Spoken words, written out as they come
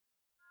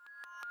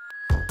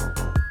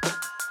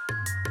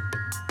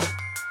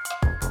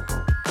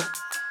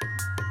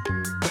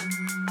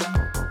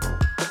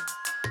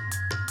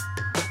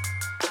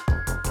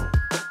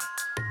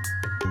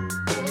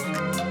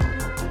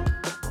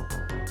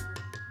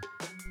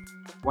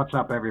What's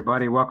up,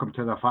 everybody? Welcome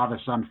to the Father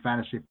Son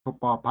Fantasy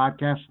Football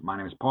Podcast. My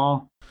name is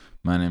Paul.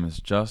 My name is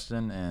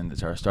Justin, and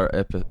it's our start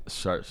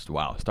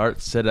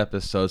sit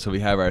episode. So we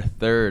have our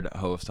third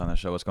host on the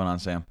show. What's going on,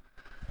 Sam?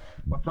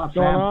 What's up, What's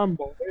going Sam? on,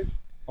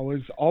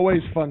 boys?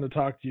 Always fun to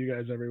talk to you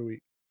guys every week.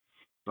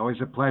 It's always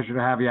a pleasure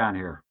to have you on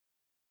here.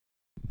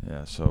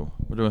 Yeah, so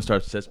we're doing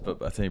start sits,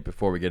 but I think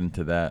before we get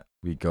into that,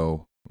 we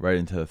go right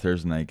into the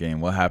Thursday night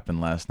game. What happened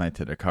last night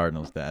to the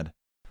Cardinals, Dad?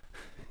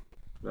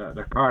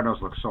 The Cardinals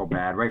look so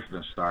bad right from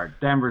the start.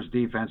 Denver's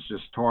defense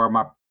just tore them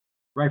up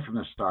right from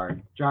the start.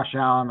 Josh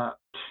Allen.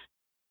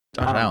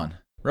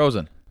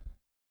 Rosen.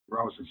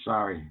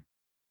 Sorry.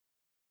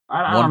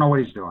 I don't know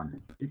what he's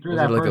doing. He threw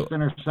that first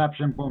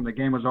interception. Boom, the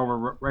game was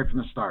over right from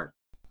the start.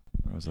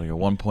 It was like a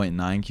 1.9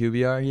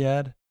 QBR he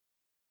had.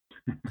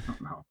 I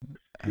don't know.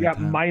 He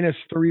got minus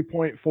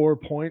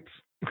 3.4 points.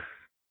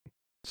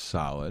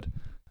 Solid.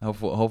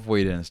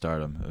 Hopefully, you didn't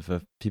start him.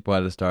 If people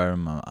had to start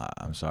him,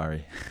 I'm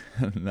sorry.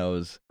 That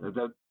was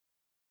the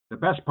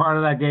best part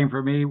of that game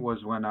for me was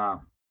when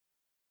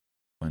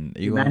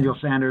Emmanuel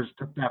Sanders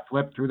took that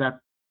flip, threw that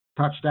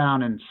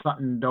touchdown, and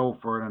Sutton dove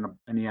for it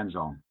in the end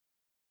zone.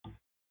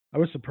 I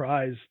was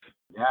surprised.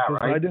 Yeah,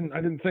 right. I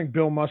didn't think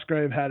Bill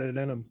Musgrave had it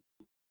in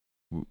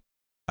him.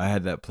 I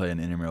had that play in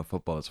intramural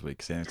football this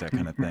week, same exact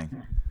kind of thing.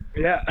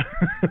 Yeah,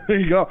 there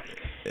you go.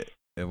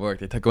 It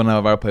worked. They took one out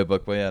of our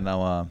playbook, but yeah,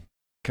 now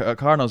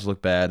Cardinals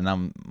look bad,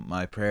 and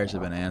my prayers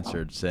have been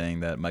answered, saying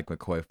that Mike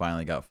McCoy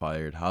finally got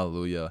fired.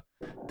 Hallelujah.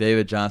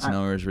 David Johnson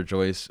owners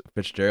rejoice.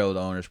 Fitzgerald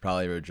owners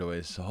probably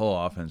rejoice. The whole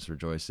offense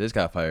rejoice. They just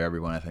got to fire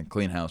everyone, I think.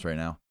 Clean house right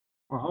now.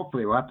 Well,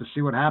 hopefully we'll have to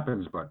see what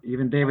happens, but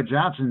even David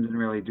Johnson didn't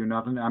really do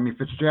nothing. I mean,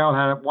 Fitzgerald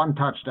had one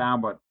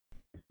touchdown, but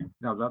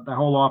the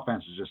whole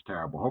offense is just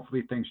terrible.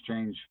 Hopefully things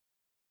change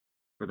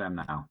for them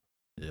now.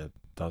 Yeah, it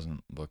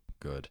doesn't look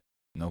good.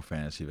 No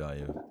fantasy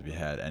value to be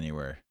had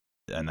anywhere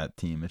in that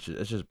team. It's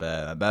just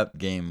bad. That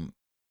game,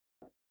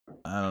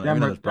 I don't know.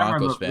 Even as a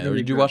Broncos fan,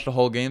 did you watch the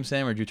whole game,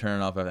 Sam, or did you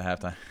turn it off at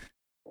halftime?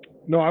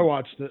 No, I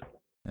watched it.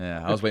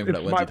 Yeah, I was waiting for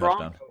that Lindsey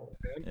touchdown.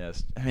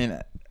 Yes, I mean,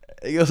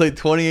 it was like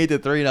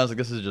 28-3, and I was like,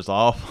 this is just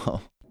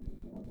awful.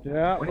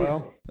 Yeah,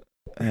 well.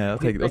 Yeah, I'll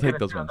take those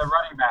ones. The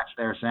running backs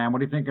there, Sam. What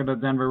do you think of the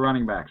Denver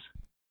running backs?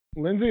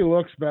 Lindsey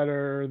looks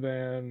better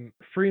than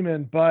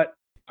Freeman, but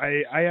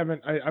I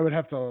would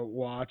have to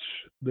watch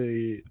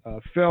the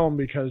film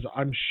because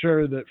I'm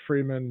sure that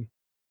Freeman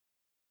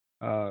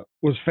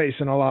was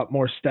facing a lot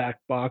more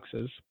stacked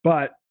boxes.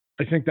 But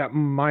I think that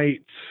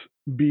might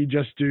be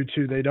just due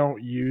to they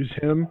don't use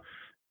him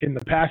in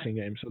the passing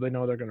game, so they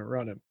know they're going to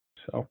run him.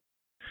 So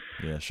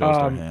yeah, shows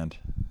their hand.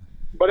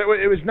 But it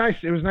was nice.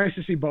 It was nice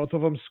to see both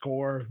of them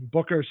score.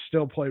 Booker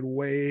still played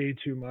way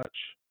too much.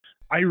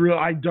 I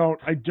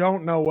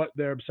don't know what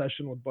their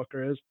obsession with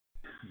Booker is.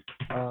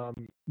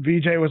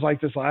 VJ was like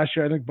this last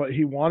year, I think, but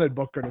he wanted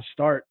Booker to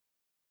start.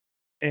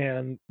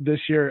 And this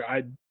year,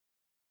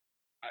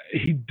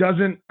 he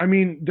doesn't. I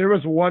mean, there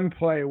was one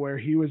play where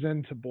he was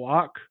in to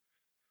block,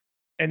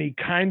 and he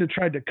kind of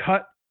tried to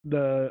cut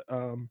the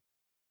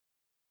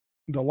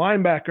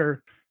linebacker.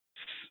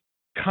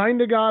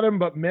 Kind of got him,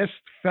 but missed,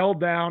 fell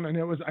down, and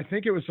I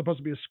think it was supposed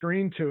to be a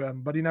screen to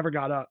him, but he never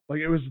got up.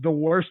 Like, it was the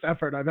worst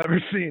effort I've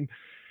ever seen.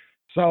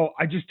 So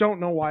I just don't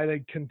know why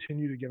they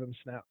continue to give him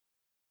snaps.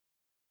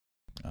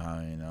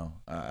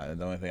 The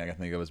only thing I can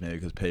think of is maybe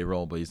because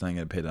payroll, but he's not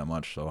going to pay that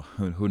much, so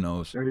who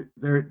knows?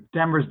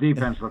 Denver's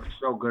defense looked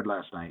so good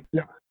last night.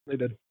 Yeah, they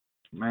did.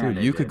 Man,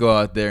 dude, you could go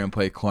out there and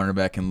play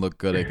cornerback and look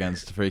good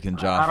against freaking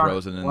Josh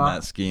Rosen in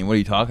that scheme. What are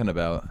you talking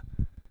about?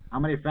 How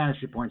many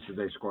fantasy points did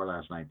they score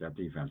last night, that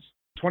defense?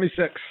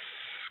 26,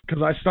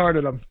 because I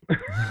started them.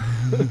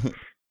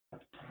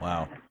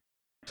 Wow.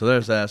 So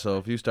there's that. So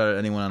if you started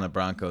anyone on the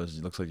Broncos,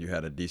 it looks like you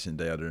had a decent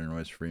day other than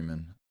Royce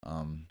Freeman.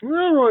 Well,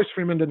 Royce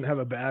Freeman didn't have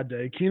a bad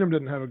day. Keenum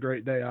didn't have a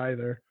great day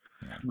either.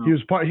 No.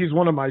 He's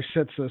one of my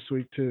sits this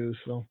week too.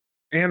 So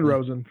and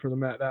Rosen for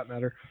that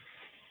matter,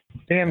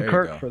 and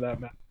Kirk for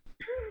that matter.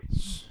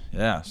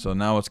 Yeah. So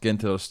now let's get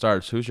into those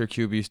starts. Who's your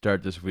QB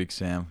start this week,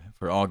 Sam,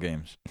 for all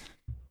games?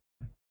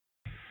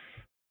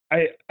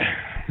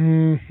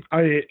 I'm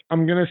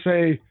gonna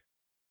say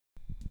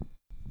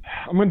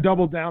I'm gonna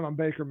double down on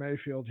Baker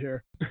Mayfield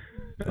here.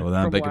 Double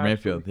down on Baker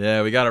Mayfield. Week.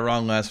 Yeah, we got it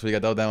wrong last week. I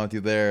doubled down with you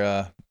there.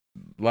 A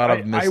lot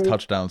of missed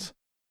touchdowns.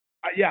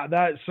 Yeah,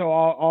 so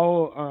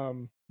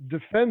I'll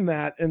defend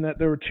that in that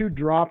there were 2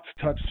 dropped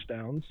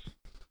touchdowns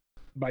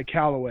by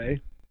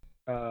Callaway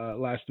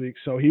last week.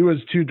 So he was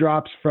 2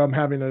 drops from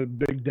having a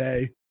big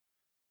day.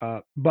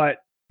 But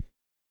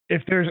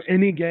if there's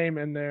any game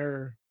in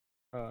their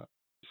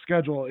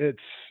schedule, it's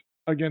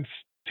against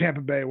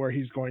Tampa Bay where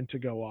he's going to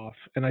go off,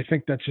 and I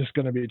think that's just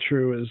going to be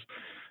true.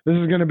 This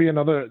is going to be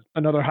another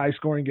high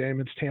scoring game.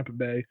 It's Tampa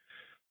Bay.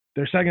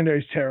 Their secondary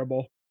is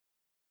terrible.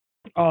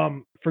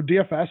 For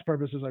DFS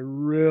purposes, I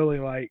really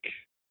like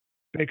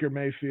Baker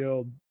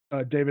Mayfield,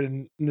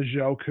 David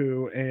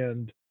Njoku,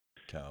 and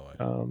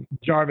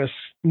Jarvis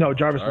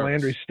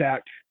Landry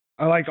stack.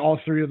 I like all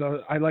 3 of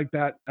those. I like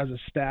that as a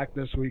stack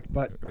this week.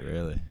 But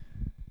really,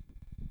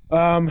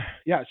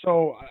 Yeah.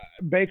 So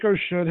Baker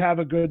should have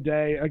a good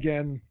day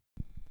again,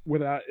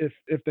 without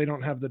if they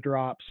don't have the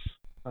drops.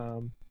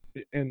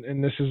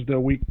 And this is the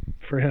week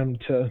for him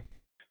to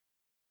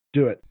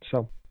do it.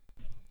 So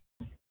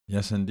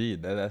Yes,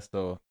 indeed. That's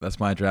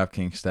my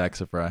DraftKings stack.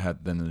 Except for I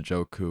had then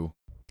Njoku,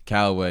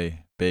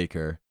 Callaway,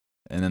 Baker,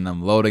 and then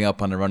I'm loading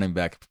up on the running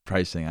back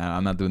pricing.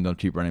 I'm not doing no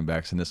cheap running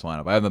backs in this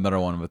lineup. I have another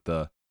one with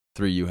the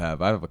 3 you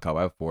have. I have a couple.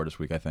 I have 4 this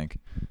week, I think.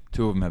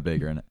 2 of them have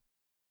Baker in it.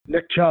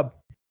 Nick Chubb.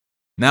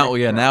 Now,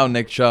 now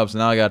Nick Chubb. So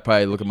now I got to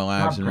probably look at my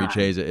lineups and Chubb time.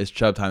 rechase it. It's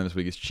Chubb time this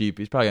week. It's cheap.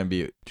 He's probably gonna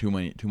be too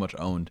much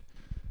owned.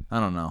 I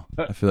don't know.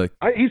 I feel like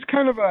He's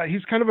kind of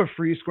a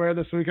free square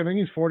this week. I think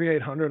he's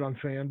 4,800 on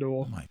oh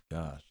FanDuel, my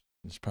gosh,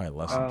 it's probably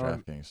less than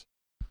DraftKings.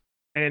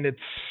 and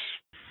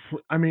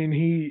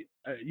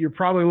you're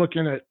probably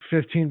looking at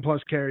 15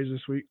 plus carries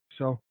this week.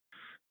 So,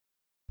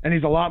 and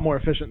he's a lot more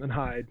efficient than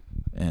Hyde.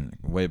 And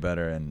way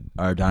better. And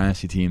our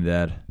dynasty team,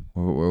 Dad,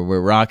 we're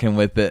rocking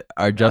with it.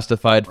 Our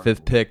justified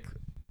 5th pick.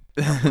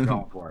 We're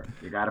going for it.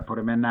 You got to put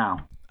him in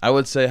now. I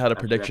would say how the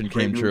That's prediction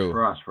great came news true.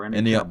 for us, for any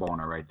In the- sub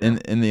owner right there.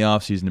 In the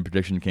offseason, the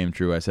prediction came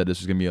true. I said this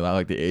was going to be a lot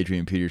like the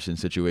Adrian Peterson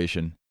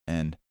situation.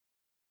 And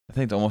I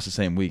think it's almost the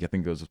same week. I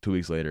think it was 2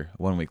 weeks later,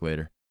 1 week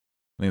later.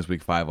 I think it was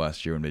week 5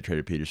 last year when they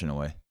traded Peterson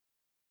away.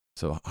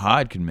 So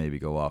Hyde could maybe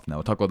go off now.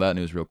 We'll talk about that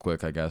news real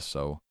quick, I guess.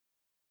 So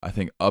I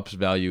think ups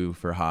value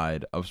for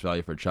Hyde, ups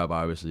value for Chubb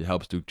obviously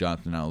helps Duke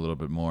Johnson out a little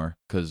bit more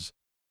because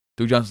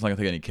Duke Johnson's not going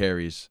to take any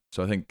carries.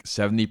 So I think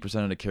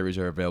 70% of the carries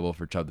are available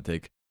for Chubb to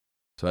take.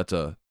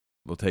 So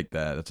we'll take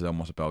that. That's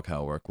almost a bell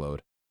cow workload.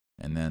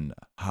 And then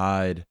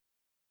Hyde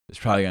is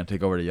probably going to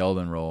take over the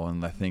Yeldon role,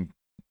 and I think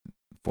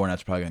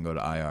Fournette's probably going to go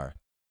to IR.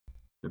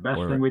 The best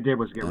thing we did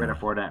was get rid of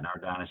Fournette in our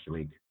dynasty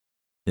league.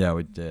 Yeah,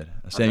 we did.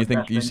 That's Sam, the you think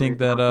best thing we did.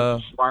 that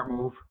It's a smart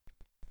move?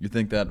 you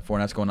think that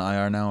Fournette's going to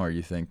IR now, or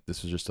you think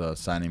this was just a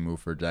signing move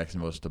for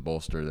Jacksonville just to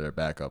bolster their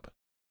backup?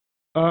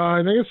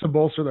 I think it's to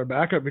bolster their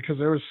backup because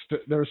there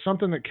was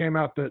something that came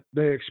out that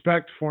they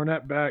expect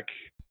Fournette back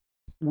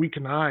week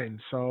 9.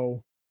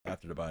 So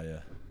After the bye, yeah.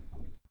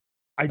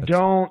 I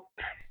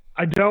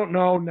don't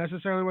know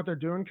necessarily what they're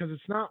doing because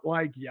it's not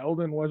like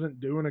Yeldon wasn't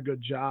doing a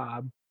good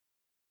job.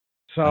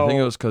 So I think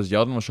it was because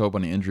Yeldon will show up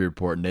on the injury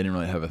report, and they didn't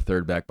really have a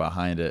third back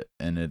behind it,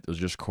 and it was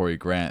just Corey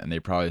Grant, and they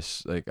probably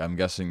I'm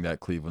guessing that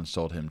Cleveland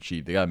sold him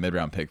cheap. They got a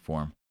mid-round pick for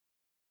him.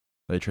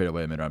 They traded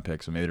away a mid-round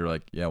pick, so maybe they're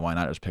like, yeah, why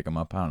not just pick him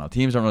up? I don't know.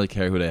 Teams don't really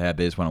care who they have;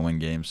 they just want to win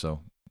games. So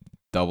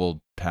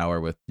double power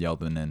with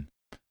Yeldon and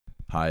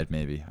Hyde,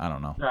 maybe. I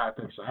don't know. Yeah, I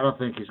think so. I don't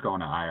think he's going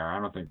to IR. I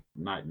don't think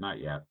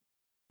not yet.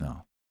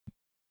 No.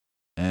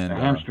 And The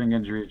hamstring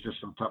injury is just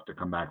so tough to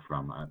come back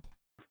from.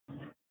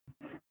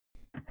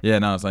 Yeah,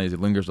 no, it's not easy.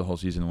 It lingers the whole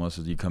season unless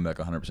you come back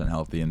 100%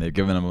 healthy, and they've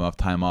given him enough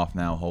time off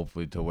now,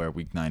 hopefully, to where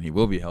week 9 he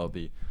will be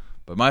healthy.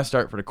 But my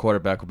start for the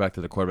quarterback, we're back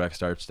to the quarterback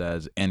start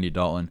stats, Andy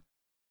Dalton.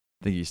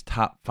 I think he's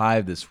top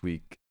 5 this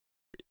week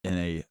in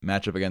a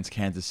matchup against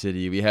Kansas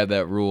City. We had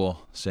that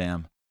rule,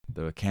 Sam,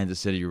 the Kansas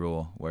City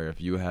rule, where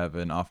if you have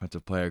an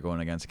offensive player going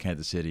against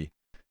Kansas City,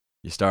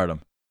 you start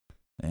him.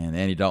 And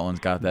Andy Dalton's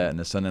got that in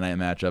the Sunday night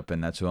matchup,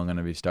 and that's who I'm going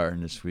to be starting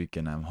this week,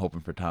 and I'm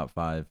hoping for top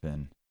 5.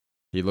 And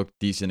he looked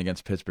decent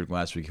against Pittsburgh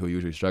last week, who he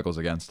usually struggles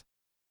against.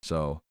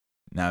 So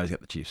now he's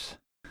got the Chiefs.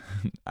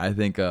 I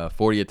think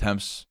 40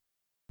 attempts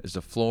is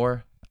the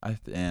floor,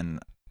 and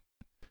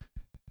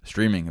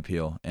streaming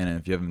appeal. And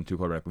if you have him in 2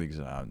 quarterback leagues,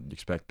 you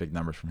expect big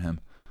numbers from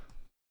him.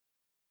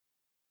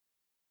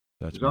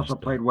 He's also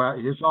played well.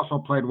 He's also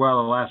played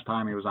well the last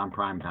time he was on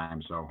prime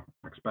time, so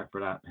expect for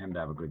him to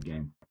have a good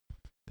game.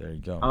 There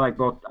you go. I like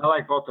both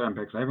of them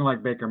picks. I even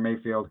like Baker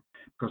Mayfield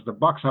because the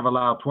Bucs have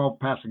allowed 12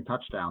 passing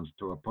touchdowns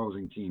to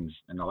opposing teams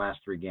in the last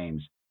 3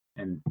 games,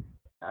 and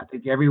I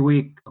think every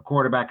week a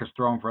quarterback has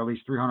thrown for at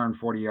least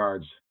 340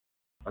 yards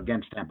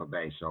against Tampa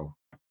Bay. So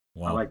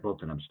Wow. I like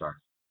both of them starts.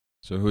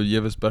 So who do you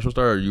have a special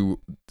star, or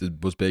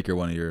was Baker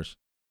one of yours?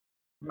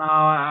 No,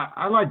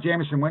 I like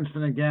Jameson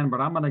Winston again, but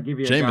I'm going to give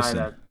you a Jameson.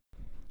 guy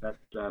that's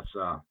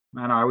I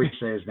know I always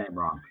say his name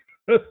wrong.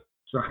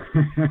 So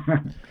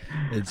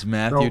It's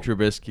Matthew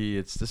Trubisky.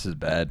 This is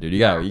bad, dude. You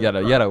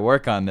gotta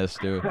work on this,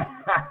 dude.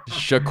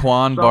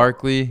 Shaquan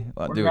Barkley,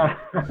 dude.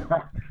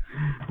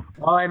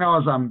 All I know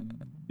is I'm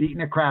beating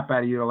the crap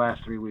out of you the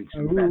last 3 weeks.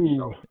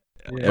 So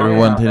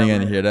Everyone tuning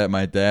in to hear that,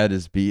 my dad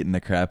is beating the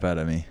crap out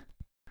of me.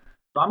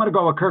 I'm going to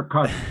go with Kirk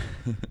Cousins.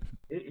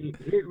 He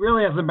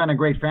really hasn't been a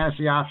great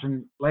fantasy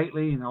option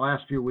lately in the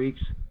last few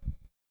weeks.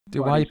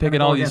 Dude, But why are you he's gonna picking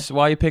go all against- these?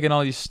 Why are you picking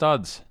all these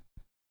studs?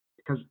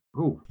 Because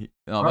who?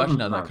 No, Cousins actually,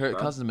 no. not a Kirk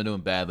stud. Cousins has been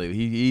doing badly.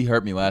 He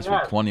hurt me last week,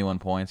 Yeah. 21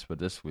 points, but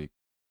this week,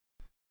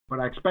 But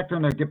I expect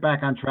him to get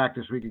back on track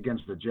this week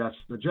against the Jets.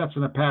 The Jets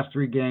in the past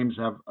 3 games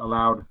have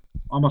allowed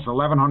almost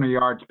 1,100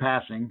 yards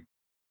passing,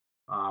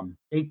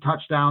 8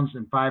 touchdowns,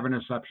 and 5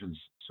 interceptions.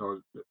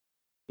 So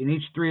in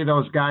each 3 of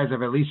those guys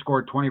have at least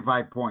scored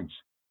 25 points.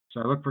 So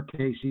I look for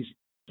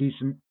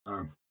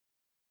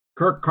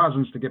Kirk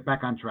Cousins to get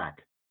back on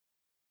track.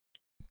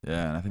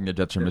 yeah, and I think the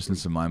Jets are missing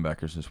some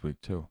linebackers this week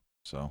too,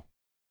 so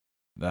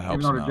that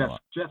helps Even him though out a the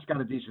lot. Jets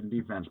got a decent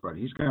defense, but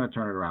he's going to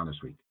turn it around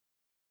this week.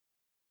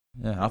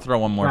 Yeah, I'll throw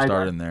one more Besides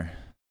start that- in there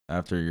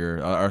after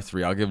your our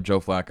three. I'll give Joe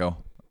Flacco,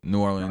 New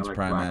Orleans like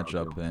prime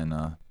Flacco, matchup, too.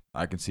 and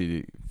I can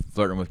see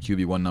flirting with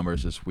QB1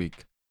 numbers this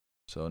week.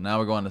 So now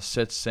we're going to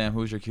sits. Sam,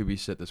 who's your QB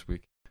sit this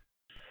week?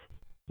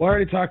 Well, I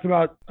already talked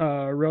about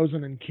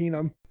Rosen and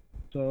Keenum,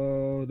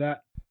 so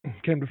that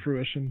came to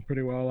fruition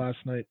pretty well last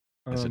night.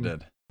 Yes, it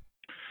did.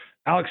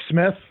 Alex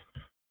Smith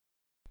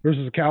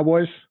versus the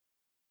Cowboys.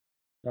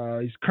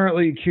 He's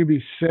currently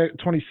QB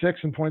 26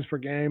 in points per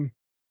game.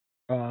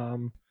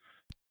 And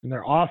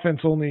their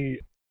offense only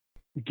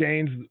has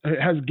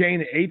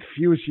gained 8th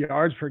fewest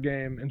yards per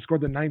game and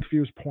scored the 9th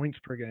fewest points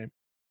per game.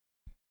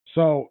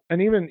 So,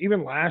 and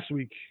even last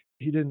week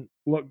he didn't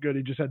look good.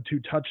 He just had 2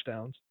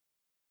 touchdowns.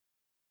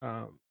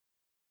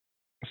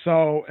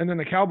 So, and then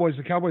the Cowboys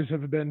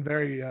have been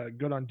very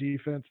good on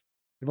defense.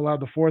 They've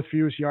allowed the 4th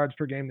fewest yards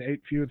per game, the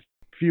 8th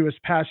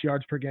fewest pass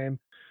yards per game,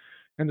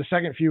 and the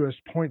 2nd fewest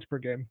points per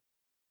game.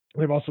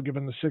 They've also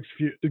given up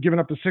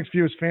the 6th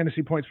fewest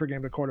fantasy points per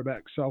game to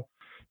quarterbacks. So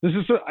this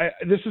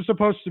is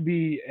supposed to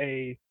be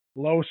a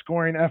low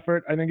scoring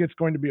effort. I think it's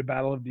going to be a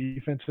battle of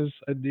defenses.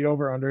 The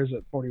over under is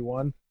at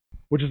 41,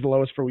 which is the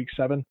lowest for week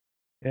 7,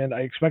 and I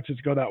expect it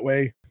to go that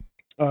way.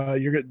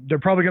 They're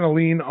probably going to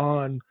lean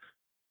on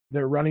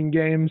their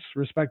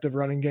respective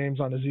running games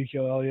on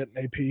Ezekiel Elliott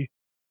and AP.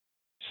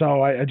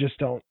 So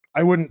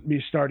I wouldn't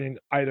be starting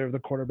either of the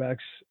quarterbacks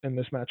in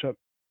this matchup.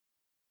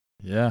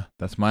 Yeah,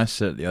 that's my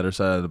sit. The other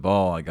side of the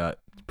ball, I got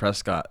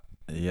Prescott.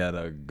 He had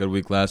a good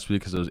week last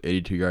week because it was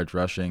 82 yards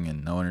rushing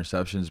and no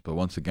interceptions. But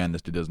once again,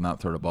 this dude does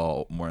not throw the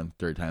ball more than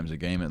 30 times a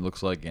game, it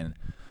looks like. And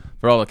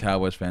for all the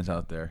Cowboys fans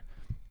out there,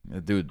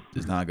 the dude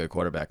is not a good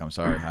quarterback. I'm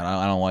sorry.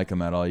 I don't like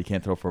him at all. You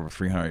can't throw for over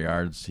 300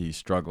 yards. He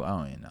struggled. I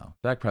don't even know.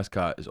 Dak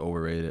Prescott is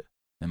overrated,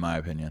 in my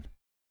opinion,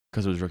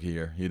 because of his rookie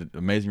year. He had an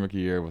amazing rookie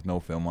year with no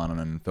film on him,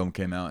 and the film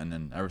came out, and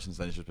then ever since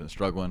then he's just been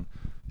struggling.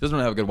 He doesn't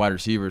really have a good wide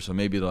receiver, so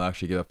maybe they'll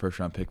actually give a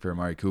first-round pick for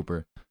Amari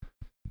Cooper.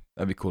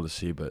 That'd be cool to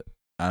see, but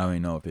I don't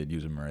even know if they'd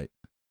use him right.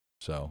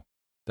 So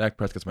Dak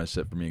Prescott's my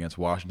sit for me against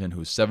Washington,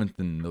 who's 7th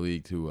in the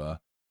league to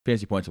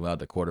fantasy points allowed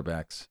to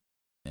quarterbacks.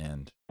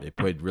 And they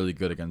played really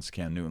good against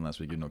Cam Newton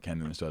last week, even though Cam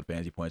Newton still had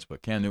fantasy points.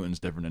 But Cam Newton's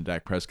different than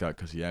Dak Prescott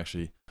because he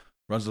actually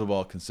runs the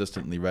ball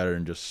consistently rather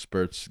than just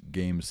spurts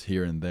games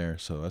here and there.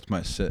 So that's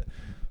my sit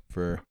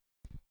for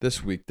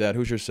this week. Dad,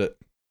 who's your sit?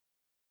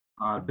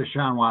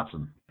 Deshaun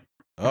Watson.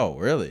 Oh,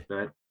 really? Did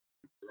I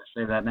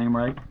say that name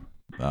right?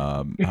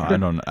 I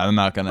don't. I'm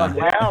not gonna.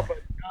 Yeah, but God,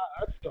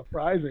 that's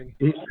surprising.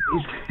 He's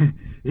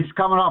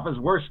coming off his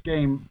worst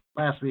game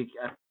last week.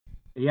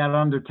 He had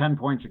under 10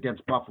 points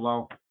against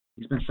Buffalo.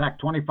 He's been sacked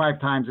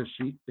 25 times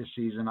this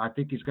season. I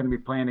think he's going to be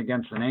playing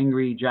against an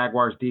angry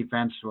Jaguars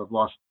defense who have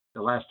lost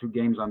the last 2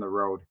 games on the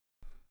road.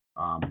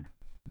 I'm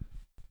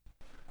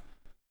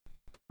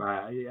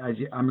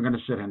going to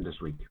sit him this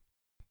week.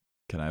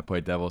 Can I play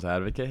devil's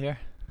advocate here?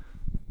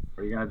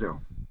 What are you going to do?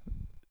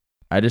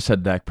 I just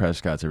said Dak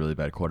Prescott's a really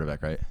bad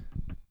quarterback, right?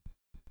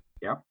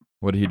 Yep.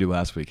 What did he do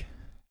last week?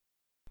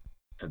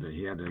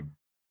 He had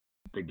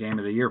the game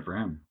of the year for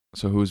him.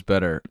 So who's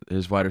better?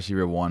 His wide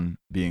receiver 1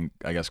 being,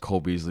 I guess,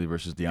 Cole Beasley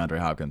versus DeAndre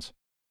Hopkins.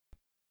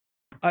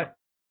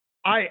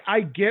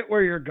 I get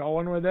where you're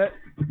going with it,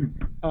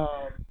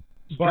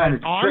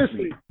 but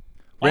honestly,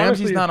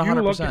 Ramsey's not if you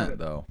look at 100% it-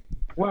 though.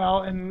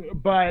 Well,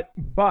 but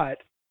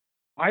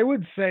I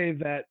would say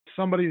that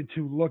somebody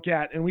to look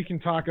at, and we can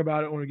talk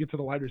about it when we get to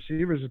the wide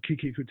receivers, is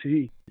Kiki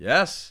Kuti.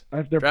 Yes.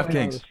 If they're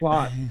playing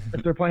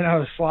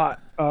out of the slot,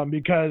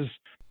 because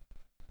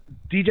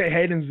DJ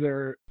Hayden's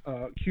their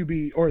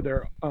QB or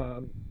their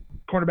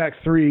cornerback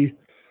 3,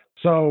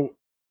 so,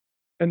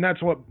 and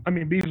that's what I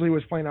mean. Beasley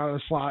was playing out of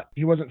the slot.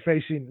 He wasn't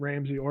facing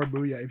Ramsey or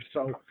Bouye,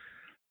 so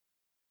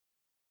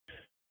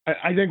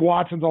I think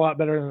Watson's a lot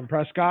better than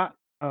Prescott.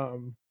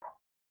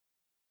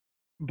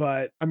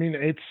 But I mean,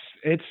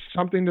 it's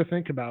something to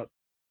think about.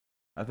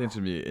 I think it's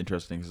gonna be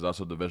interesting because it's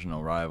also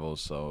divisional rivals,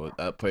 so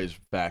that plays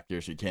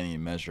factors you can't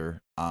even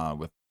measure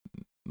you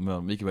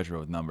can measure it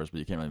with numbers, but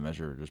you can't really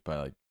measure it just by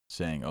like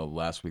saying, oh,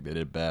 last week they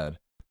did bad,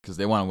 because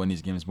they want to win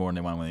these games more than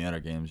they want to win the other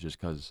games just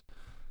because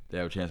they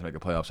have a chance to make a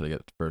playoff, so they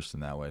get first in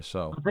that way.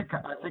 So I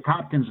think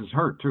Hopkins is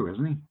hurt too,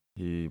 isn't he?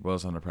 he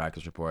was on the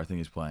practice report. I think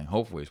he's playing.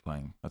 Hopefully he's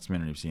playing. That's the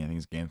minute you've seen. I think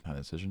it's game time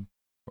decision,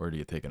 or did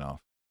he get taken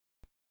off?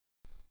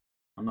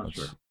 I'm not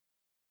sure.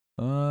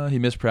 He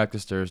missed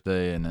practice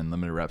Thursday and then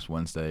limited reps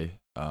Wednesday.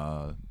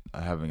 I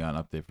haven't got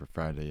an update for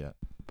Friday yet.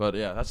 But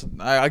yeah,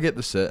 I get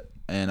the sit,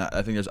 and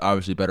I think there's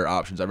obviously better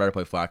options. I'd rather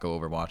play Flacco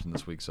over Watson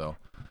this week, so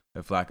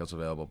if Flacco's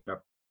available,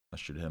 Yep. I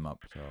shoot him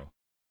up. So.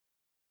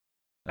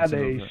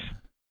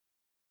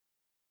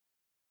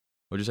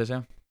 What'd you say,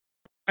 Sam?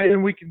 And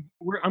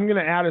I'm going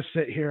to add a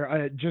sit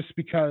here just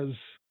because,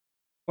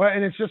 well,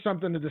 and it's just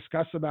something to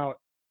discuss about.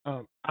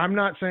 I'm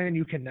not saying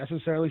you can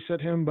necessarily sit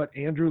him, but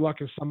Andrew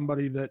Luck is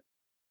somebody that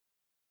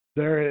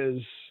there is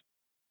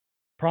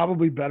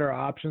probably better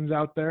options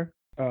out there,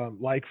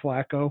 like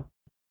Flacco,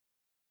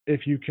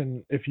 if you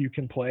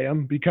can play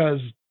him, because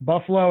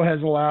Buffalo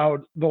has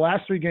allowed the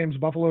last 3 games.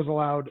 Buffalo has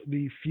allowed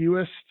the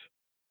fewest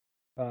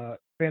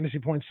fantasy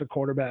points to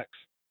quarterbacks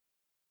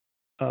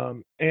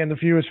And the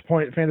fewest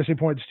fantasy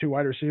points to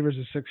wide receivers,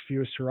 the sixth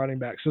fewest to running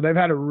backs. So they've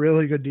had a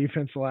really good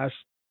defense the last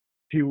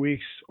few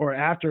weeks, or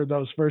after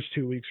those first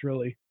 2 weeks,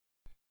 really.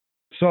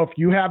 So if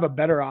you have a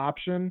better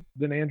option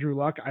than Andrew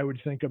Luck, I would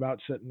think about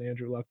sitting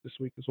Andrew Luck this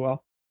week as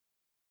well.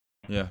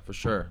 Yeah, for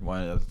sure.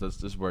 Why?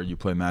 This is where you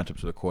play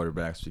matchups with the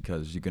quarterbacks,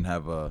 because you can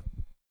have a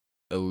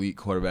elite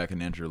quarterback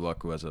in Andrew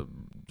Luck who has a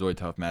really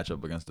tough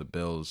matchup against the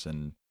Bills,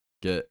 and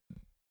get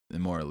a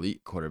more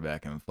elite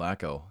quarterback in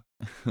Flacco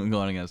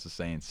going against the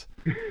Saints.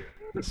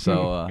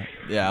 So,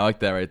 yeah, I like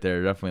that right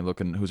there. Definitely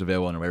looking who's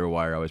available on the waiver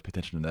wire. I always pay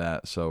attention to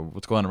that. So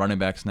let's go on to running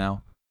backs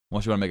now.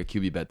 Unless you want to make a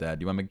QB bet, Dad.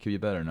 Do you want to make a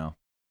QB bet or no?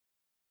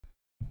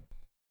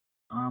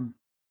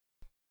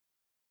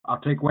 I'll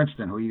take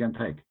Winston. Who are you going to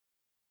take?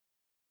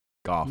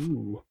 Goff.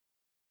 Ooh.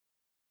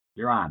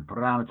 You're on. Put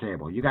it on the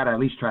table. You got to at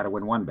least try to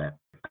win one bet.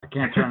 I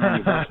can't turn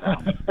any bets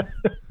down.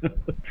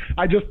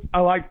 I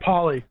like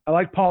Pauly. I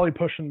like Pauly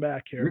pushing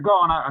back here. You're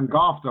going on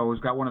Goff, though, who's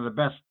got one of the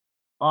best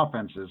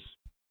offenses.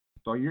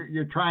 So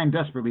you're trying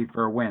desperately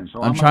for a win.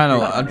 So I'm trying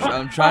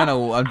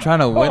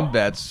to win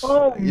bets.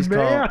 Oh, He's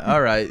man.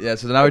 All right, yeah.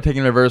 So now we're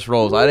taking reverse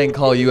roles. I didn't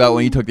call you out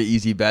when you took the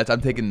easy bets.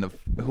 I'm taking the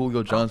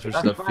Julio Jones versus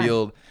the That's fine.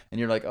 field, and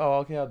you're like, oh,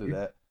 okay, I'll do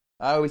that.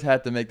 I always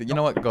had to make the. You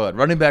know what? Go ahead.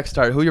 Running back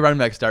start. Who your running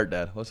back start,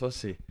 Dad? Let's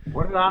see.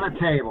 Put it on the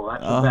table.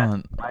 That's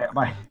the bet.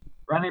 My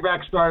running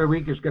back start of the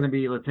week is going to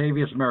be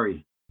Latavius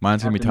Murray.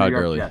 Mine's gonna be After Todd New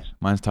York Gurley. Jets.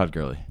 Mine's Todd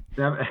Gurley.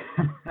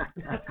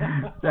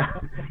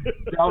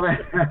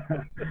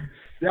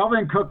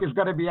 Dalvin Cook is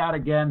going to be out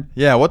again.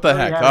 Yeah. What the So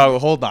heck? yeah. Oh,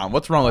 hold on.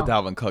 What's wrong with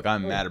Dalvin Cook?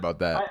 I'm mad about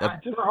that. I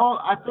think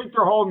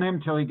they're holding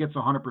him till he gets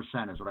 100%.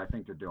 Is what I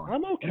think they're doing.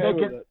 I'm okay And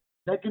with it.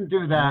 They can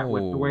do that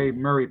with the Oh. way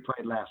Murray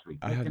played last week.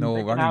 I They have can- no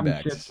they can running have him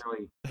backs. sit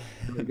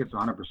till he gets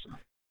 100%.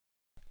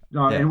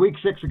 No, Yeah. in Week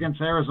 6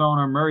 against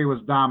Arizona, Murray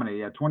was dominant.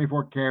 He had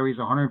 24 carries,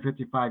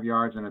 155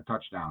 yards, and a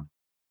touchdown.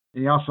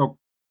 And he also,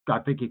 I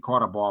think he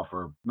caught a ball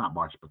for not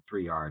much, but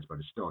 3 yards, but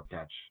it's still a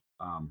catch.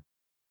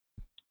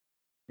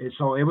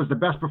 So it was the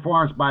best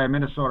performance by a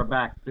Minnesota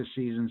back this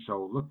season.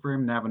 So look for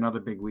him to have another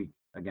big week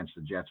against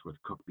the Jets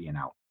with Cook being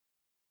out.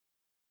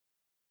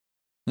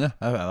 Yeah,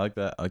 I like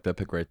that. I like that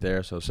pick right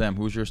there. So Sam,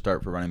 who's your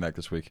start for running back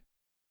this week?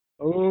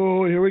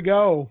 Oh, here we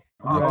go.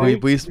 Oh, Ready?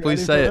 please You ready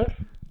say for it.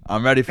 this?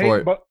 I'm ready for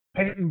it.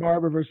 Peyton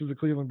Barber versus the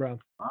Cleveland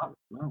Browns.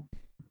 No.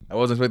 I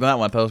wasn't expecting that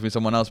one. I thought it was me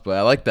someone else, but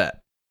I like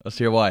that. Let's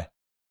hear why.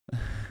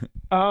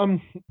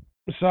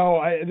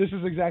 So this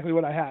is exactly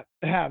what I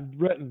have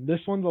written. This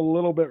one's a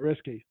little bit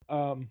risky.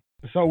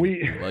 So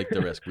we like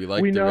the risk. We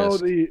like we the know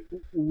risk.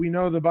 we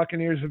know the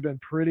Buccaneers have been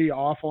pretty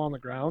awful on the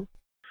ground,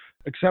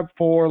 except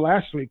for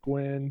last week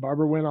when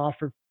Barber went off,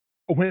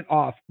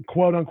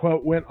 quote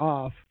unquote, went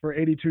off for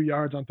 82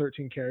 yards on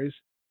 13 carries.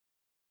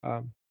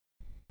 And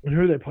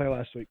who did they play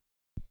last week?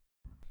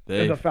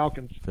 They The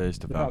Falcons.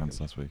 faced the The Falcons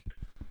Falcons. last week.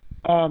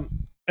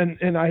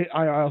 And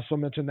I also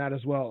mentioned that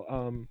as well.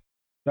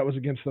 That was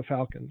against the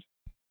Falcons.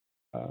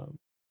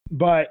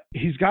 But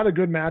he's got a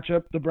good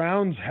matchup. The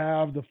Browns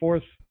have the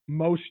fourth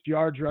most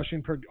yards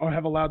rushing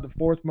have allowed the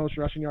fourth most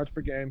rushing yards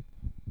per game.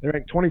 They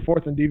rank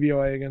 24th in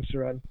DVOA against the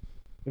run.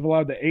 They've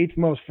allowed the eighth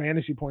most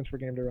fantasy points per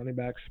game to running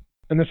backs.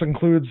 And this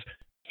includes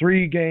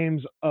 3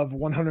 games of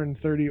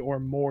 130 or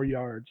more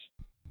yards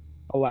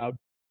allowed.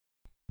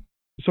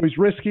 So he's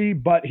risky,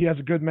 but he has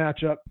a good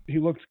matchup. He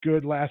looked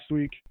good last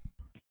week.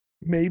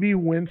 Maybe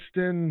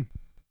Winston,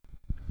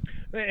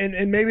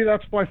 and maybe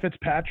that's why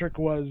Fitzpatrick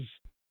was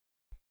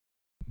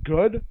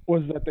good,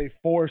 was that they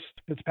forced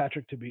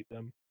Fitzpatrick to beat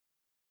them.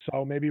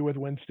 So maybe with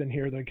Winston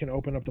here, they can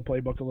open up the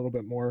playbook a little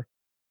bit more,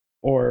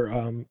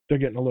 or they're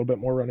getting a little bit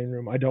more running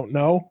room. I don't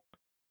know.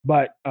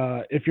 But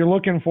if you're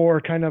looking for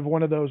kind of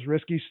one of those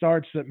risky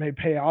starts that may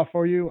pay off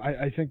for you,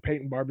 I think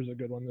Peyton Barber's a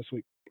good one this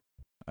week.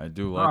 I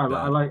do like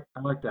that. I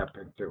like that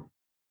pick too.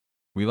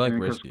 We like I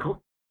mean, 'cause risky.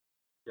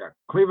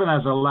 Cleveland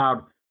has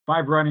allowed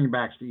 5 running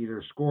backs to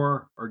either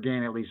score or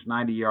gain at least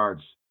 90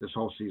 yards this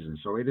whole season.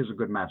 So it is a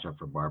good matchup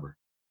for Barber.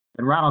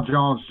 And Ronald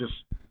Jones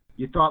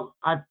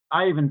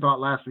I even thought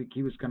last week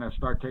he was going to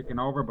start taking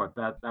over, but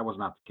that was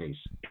not the case.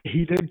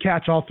 He did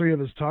catch all 3 of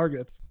his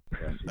targets.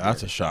 Yes, he That's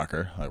did. a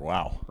shocker. Like,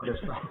 wow.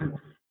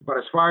 But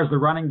as far as the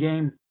running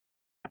game,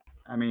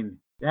 I mean,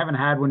 they haven't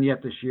had one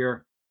yet this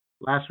year.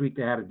 Last week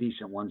they had a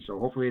decent one, so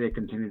hopefully they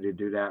continue to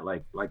do that,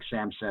 like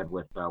Sam said,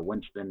 with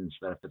Winston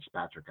instead of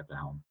Fitzpatrick at the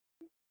helm.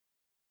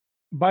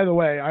 By the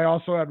way, I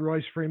also had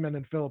Royce Freeman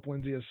and Phillip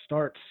Lindsay as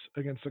starts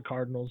against the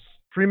Cardinals.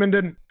 Freeman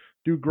didn't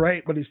do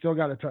great, but he still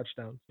got a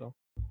touchdown. So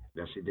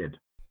Yes, he did.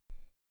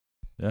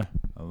 Yeah,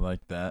 I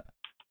like that.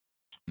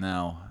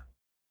 Now,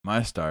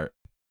 my start,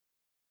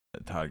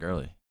 Todd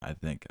Gurley. I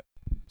think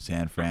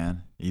San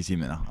Fran, easy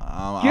man.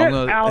 Get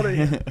out of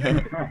here.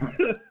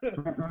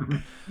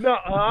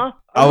 Nuh-uh.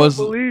 I was-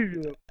 don't believe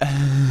you.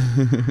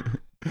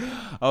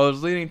 I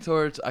was leaning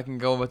towards I can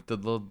go with the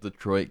little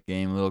Detroit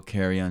game, little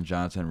Kerryon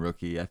Johnson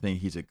rookie. I think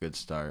he's a good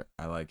start.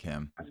 I like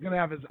him. He's gonna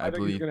have his. I think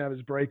believe he's gonna have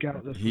his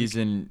breakout this He's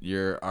week. in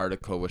your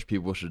article, which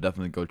people should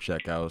definitely go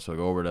check out. So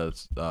go over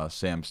to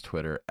Sam's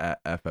Twitter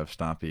at FF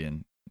Stompy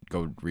and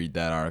go read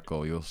that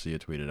article. You'll see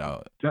it tweeted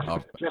out.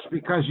 Just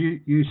because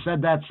you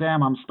said that,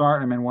 Sam, I'm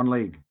starting him in one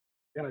league.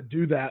 Gotta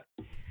do that.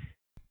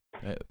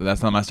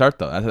 That's not my start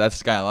though. That's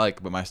the guy I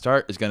like, but my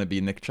start is gonna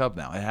be Nick Chubb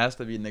now. It has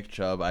to be Nick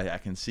Chubb. I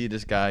can see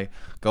this guy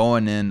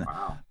going in.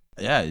 Wow.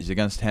 Yeah, he's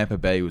against Tampa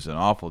Bay, who's an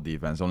awful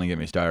defense. Don't even get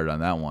me started on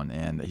that one.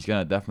 And he's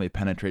gonna definitely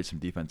penetrate some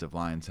defensive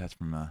lines. That's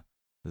from the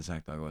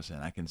Zach Douglas,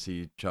 and I can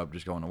see Chubb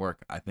just going to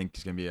work. I think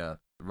he's gonna be a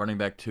running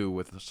back 2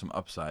 with some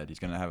upside. He's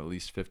gonna have at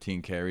least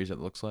 15 carries, it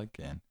looks like,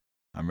 and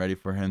I'm ready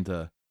for him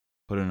to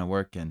put in the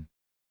work and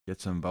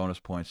get some bonus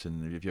points.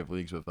 And if you have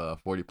leagues with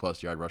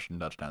 40+ yard rushing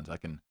touchdowns, I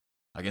can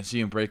see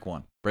him break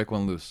one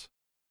loose.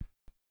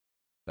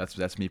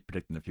 That's me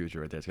predicting the future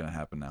right there. It's gonna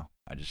happen now.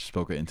 I just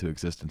spoke it into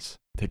existence.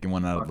 Taking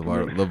one out of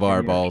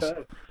LeVar Balls.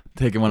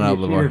 Taking one out of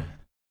LeVar.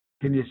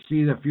 Can you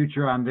see the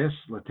future on this?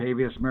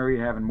 Latavius Murray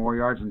having more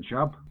yards than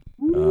Chubb?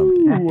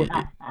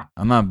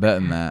 I'm not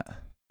betting that.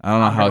 I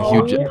don't know how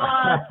huge.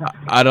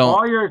 I don't.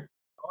 All your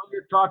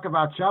talk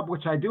about Chubb,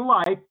 which I do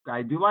like.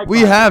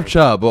 We have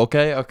Chubb.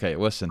 Okay.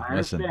 Listen.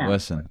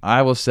 understand.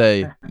 I will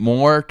say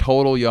more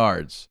total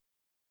yards.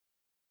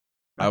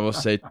 I will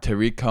say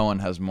Tariq Cohen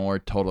has more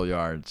total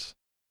yards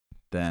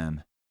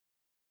than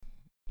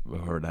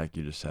whatever the heck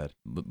you just said.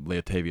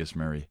 Latavius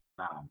Murray.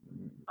 No,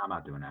 I'm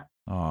not doing that.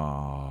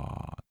 Oh,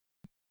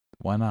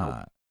 why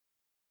not?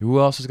 Who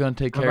else is going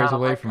to take carries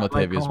away from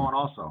Latavius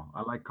Murray?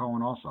 I like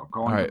Cohen also.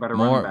 Cohen's All right, a better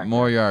running back.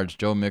 more yards,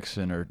 Joe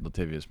Mixon or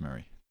Latavius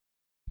Murray?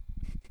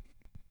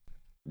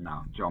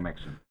 No, Joe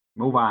Mixon.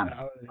 Move on.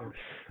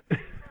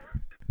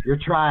 You're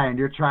trying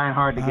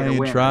hard to get a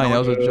win. Trying. That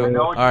was a joke.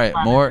 All right,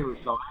 more.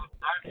 So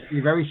I have to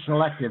be very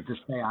selective to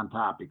stay on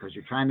top because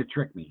you're trying to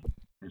trick me.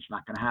 It's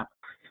not going to happen.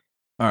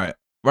 All right,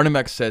 running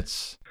back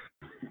sits.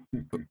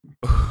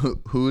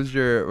 Who's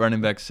your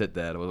running back sit,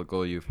 Dad? We'll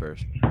go you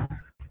first.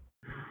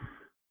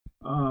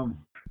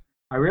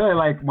 I really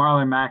like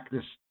Marlon Mack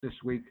this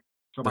week.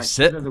 So my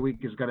sit of the week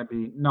is going to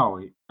be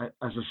as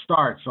a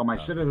start. So my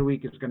sit of the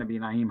week is going to be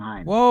Nyheim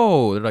Hines.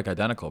 Whoa, they're like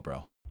identical,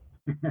 bro.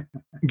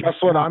 Guess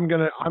what? I'm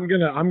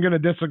gonna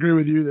disagree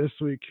with you this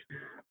week.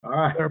 All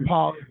right. They're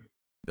Polly.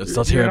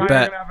 Let's hear a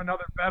bet. Gonna have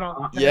another bet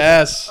on.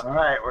 Yes. All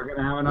right, we're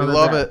gonna have another. We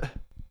love bet. it.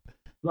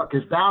 Look,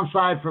 his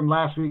downside from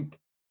last week.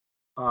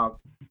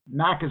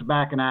 Mack is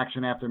back in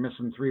action after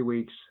missing 3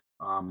 weeks.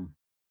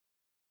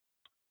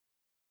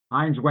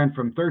 Hines went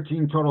from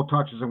 13 total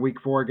touches in week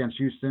 4 against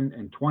Houston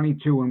and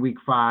 22 in week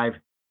 5,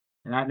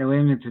 and at New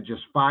England to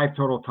just 5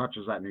 total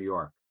touches at New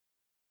York.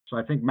 So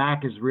I think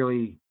Mack is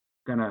really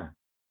gonna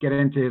get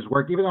into his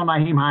work, even though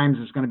Nyheim Hines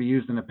is going to be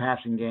used in the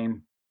passing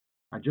game.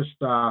 I just,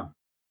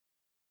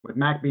 with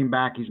Mack being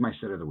back, he's my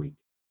sit of the week.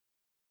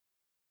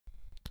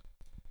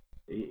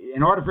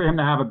 In order for him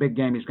to have a big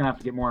game, he's going to have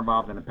to get more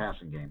involved in the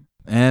passing game.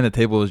 And the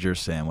table is yours,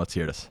 Sam. Let's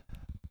hear this.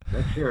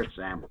 Let's hear it,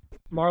 Sam.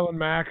 Marlon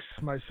Mack's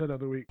my sit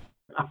of the week.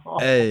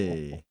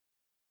 Hey.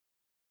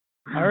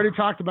 I already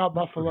talked about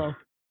Buffalo.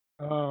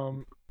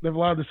 They've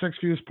allowed the 6th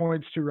fewest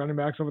points to running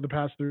backs over the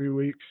past 3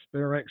 weeks.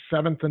 They're ranked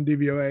 7th in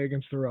DVOA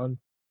against the run.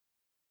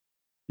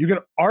 You can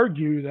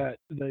argue that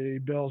the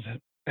Bills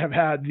have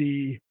had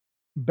the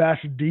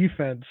best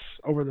defense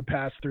over the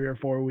past 3 or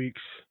 4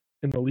 weeks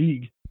in the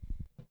league.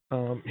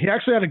 He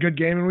actually had a good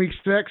game in week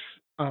 6,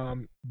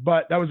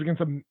 but that was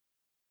against a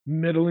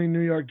middling New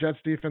York Jets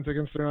defense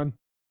against the run.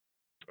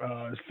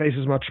 His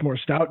faces much more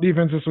stout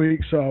defense this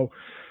week, so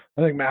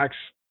I think Max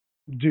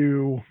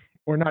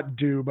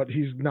but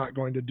he's not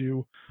going to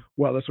do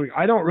well this week.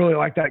 I don't really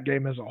like that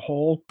game as a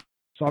whole,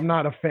 so I'm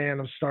not a fan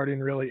of starting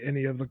really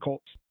any of the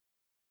Colts.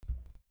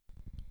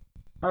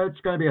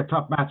 It's going to be a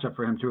tough matchup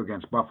for him, too,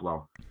 against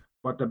Buffalo.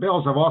 But the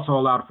Bills have also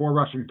allowed 4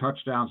 rushing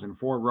touchdowns in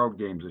 4 road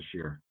games this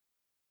year.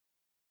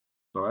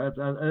 So it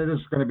is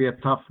going to be a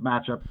tough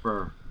matchup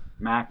for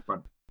Mack.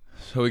 But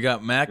so we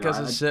got Mack as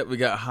a sit. We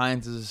got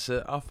Hines as a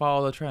sit. I'll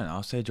follow the trend.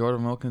 I'll say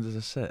Jordan Wilkins as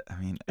a sit. I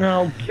mean,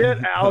 no,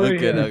 get out of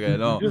here. Okay,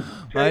 no.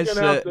 My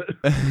sit.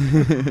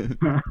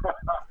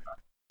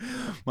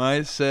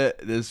 My sit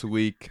this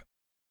week.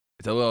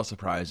 It's a little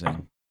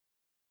surprising.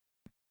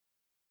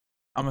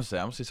 I'm gonna say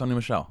Sony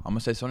Michel. I'm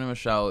gonna say Sony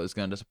Michel is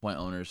gonna disappoint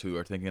owners who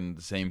are thinking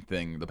the same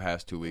thing the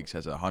past 2 weeks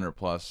as a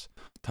 100+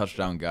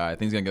 touchdown guy. I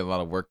think he's gonna get a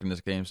lot of work in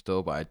this game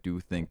still, but I do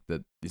think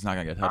that he's not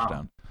gonna get a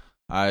touchdown.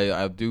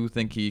 I do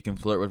think he can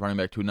flirt with running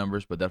back 2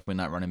 numbers, but definitely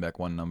not running back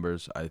 1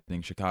 numbers. I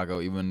think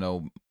Chicago, even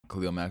though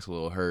Khalil Mack's a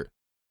little hurt,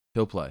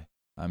 he'll play.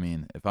 I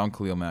mean, if I'm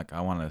Khalil Mack, I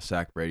want to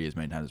sack Brady as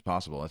many times as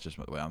possible. That's just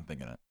the way I'm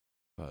thinking it.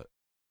 But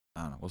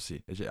I don't know. We'll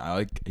see. He's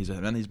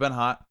been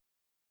hot.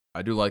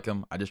 I do like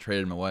him. I just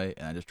traded him away,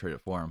 and I just traded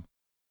for him.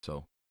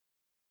 So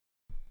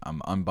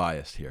I'm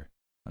unbiased here.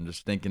 I'm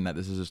just thinking that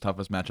this is his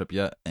toughest matchup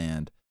yet,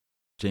 and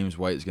James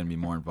White is going to be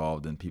more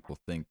involved than people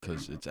think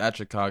because it's at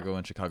Chicago,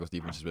 and Chicago's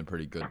defense has been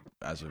pretty good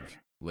as of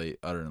late,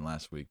 other than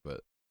last week.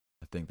 But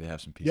I think they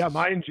have some pieces. Yeah,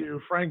 mind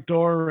you, Frank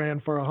Gore ran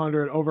for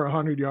over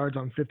 100 yards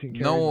on 15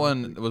 carries. No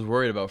one was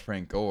worried about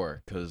Frank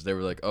Gore because they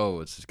were like, oh,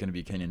 it's just going to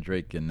be Kenyon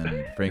Drake, and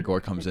then Frank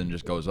Gore comes in and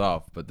just goes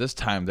off. But this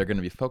time they're going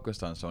to be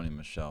focused on Sony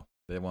Michel.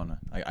 They want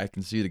to. I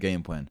can see the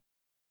game plan.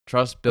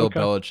 Trust Bill Okay.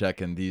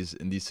 Belichick in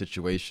these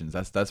situations.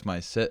 That's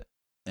my sit.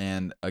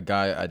 And a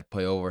guy I'd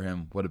play over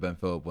him would have been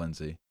Philip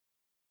Lindsay.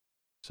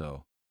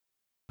 So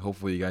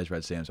hopefully you guys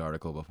read Sam's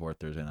article before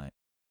Thursday night.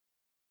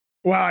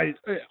 Well,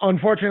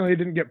 unfortunately, it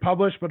didn't get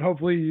published, but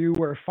hopefully you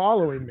were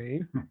following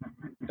me.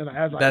 And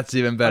as That's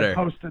even I better.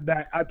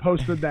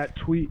 posted that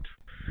tweet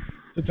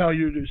to tell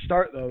you to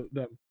start them.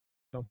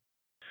 So,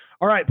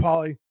 all right,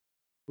 Paulie,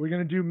 we're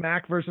gonna do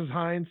Mac versus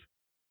Hines.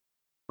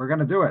 We're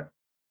gonna do it.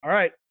 All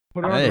right,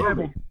 put it Hey. on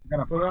the table. We're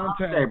gonna Put it on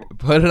the table.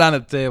 Put it on the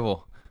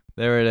table.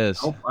 There it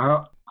is.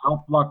 I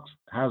hope Lux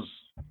has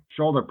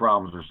shoulder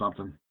problems or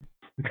something.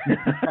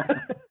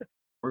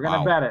 We're gonna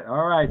Wow. bet it.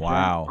 All right. Sam.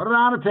 Wow. Put it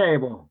on the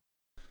table.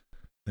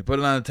 They put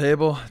it on the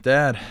table.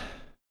 Dad.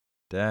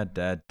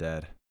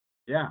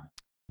 Yeah.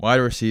 Wide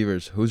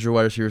receivers. Who's your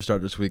wide receiver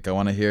start this week? I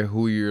want to hear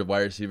who your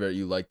wide receiver that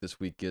you like this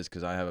week is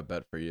because I have a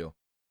bet for you.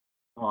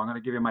 Well, I'm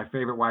gonna give you my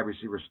favorite wide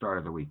receiver start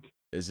of the week.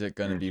 Is it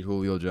going to be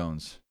Julio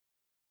Jones?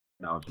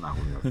 No, it's not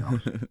Julio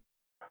Jones.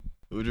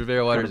 Who's your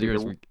favorite wide It's receiver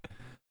gonna this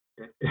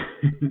be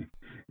week?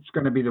 It's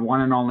gonna be the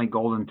one and only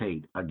Golden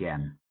Tate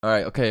again. All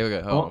right, okay.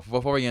 Hold Oh. on.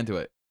 Before we get into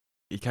it,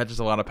 he catches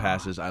a lot of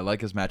passes. I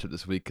like his matchup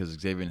this week because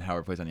Xavier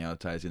Howard plays on the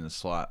outside. He's in the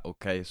slot.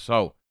 Okay,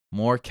 so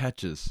more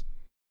catches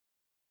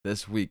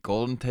this week.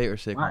 Golden Tate or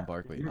Saquon What?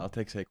 Barkley? I'll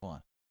take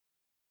Saquon.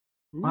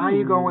 Why are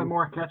you going with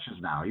more catches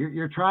now?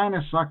 You're trying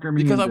to sucker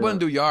me. Because I into- wouldn't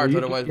do so yards. you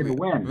can Otherwise, get we a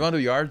win. want to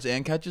do yards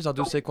and catches. I'll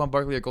do Saquon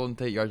Barkley or Golden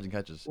Tate yards and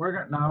catches. We're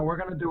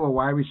gonna do a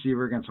wide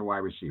receiver against a wide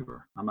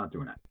receiver. I'm not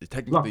doing it. It Look,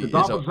 technically the is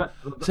Dolphins.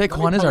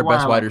 Saquon is our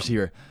best wide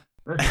receiver.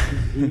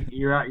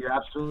 You're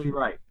absolutely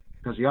right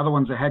because the other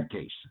one's a head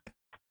case.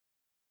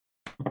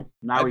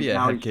 Now I'd be a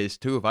head he's case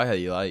too if I had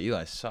Eli.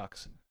 Eli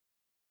sucks.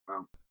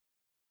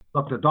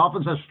 look. The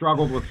Dolphins have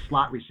struggled with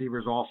slot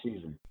receivers all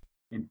season,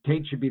 and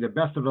Tate should be the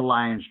best of the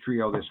Lions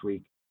trio this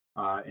week.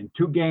 In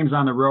 2 games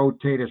on the road,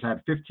 Tate has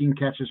had 15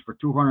 catches for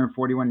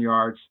 241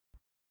 yards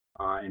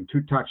and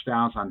 2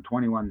 touchdowns on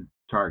 21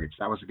 targets.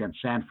 That was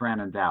against San Fran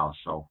and Dallas.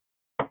 So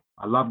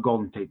I love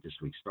Golden Tate this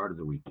week. Start of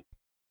the week.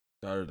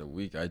 Start of the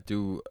week.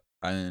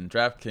 In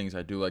DraftKings,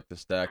 I do like the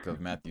stack of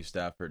Matthew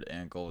Stafford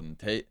and Golden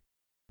Tate.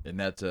 And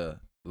that's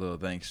a little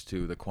thanks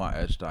to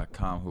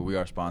thequantedge.com, who we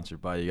are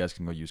sponsored by. You guys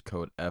can go use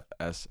code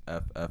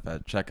FSFF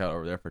at checkout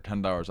over there for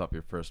 $10 off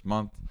your first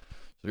month.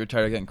 So if you're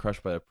tired of getting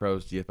crushed by the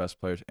pros, DFS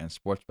players, and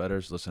sports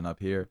bettors, listen up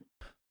here.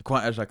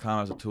 TheQuantEdge.com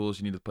has the tools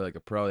you need to play like a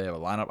pro. They have a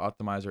lineup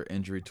optimizer,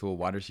 injury tool,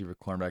 wide receiver,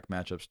 cornerback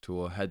matchups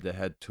tool,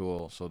 head-to-head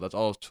tool. So that's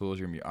all those tools.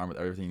 You're going to be armed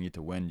with everything you need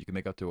to win. You can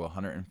make up to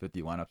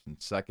 150 lineups in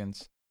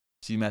seconds.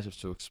 See matchups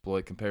to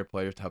exploit, compare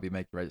players to help you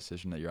make the right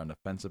decision that you're on the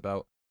fence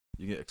about.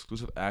 You get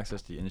exclusive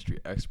access to industry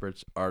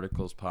experts,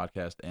 articles,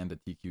 podcasts, and the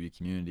TQD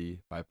community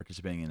by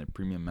participating in a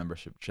premium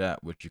membership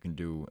chat, which you can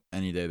do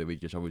any day of the week.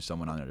 There's always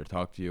someone on there to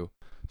talk to you.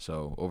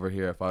 So over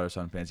here at Father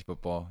Son Fantasy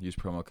Football, use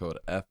promo code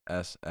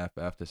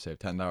FSFF to save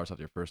 $10 off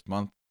your first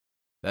month.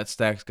 That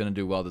stack's going to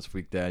do well this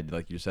week, Dad.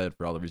 Like you said,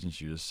 for all the reasons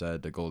you just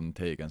said, the Golden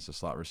Tate against the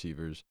slot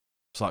receivers,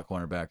 slot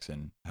cornerbacks,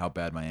 and how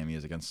bad Miami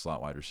is against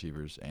slot wide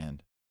receivers,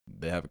 and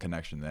they have a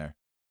connection there.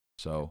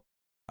 So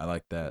I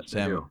like that. Yes, they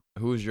Sam, do.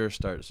 who's your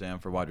start, Sam,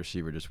 for wide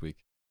receiver this week?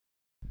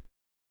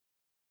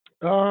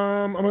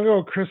 I'm gonna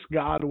go Chris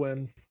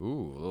Godwin.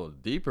 Ooh, a little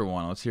deeper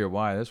one. Let's hear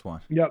why this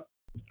one. Yep.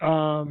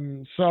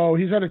 So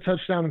he's had a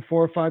touchdown in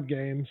 4 or 5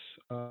 games.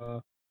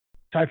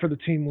 Tied for the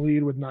team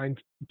lead with 9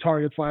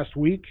 targets last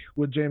week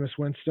with Jameis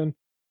Winston.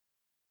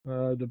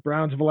 The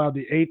Browns have allowed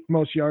the 8th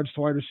most yards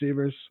to wide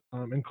receivers,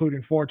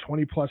 including 4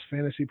 20-plus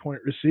fantasy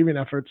point receiving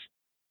efforts.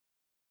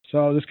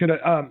 So this could,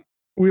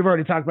 we've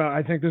already talked about,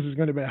 I think this is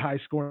going to be a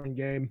high-scoring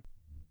game.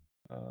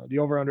 The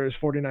over-under is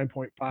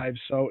 49.5.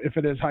 So if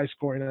it is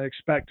high-scoring, I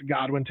expect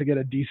Godwin to get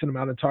a decent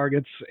amount of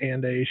targets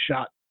and a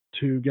shot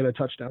to get a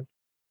touchdown.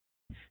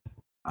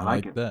 I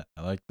like it. that.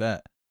 I like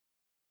that.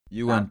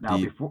 You Now, went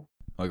deep. before,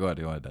 Oh, go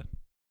ahead, Dad.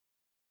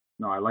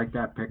 no, I like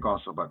that pick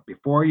also. But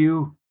before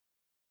you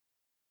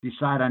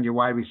decide on your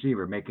wide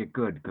receiver, make it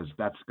good because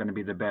that's going to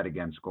be the bet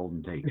against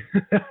Golden Tate.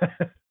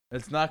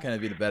 It's not going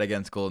to be the bet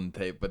against Golden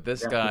Tate, but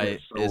this Yes, guy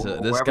it is So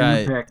a this whoever guy.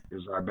 you pick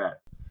is our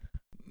bet.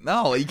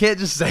 No, you can't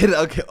just say that.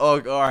 Okay.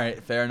 Oh, all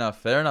right. Fair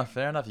enough. You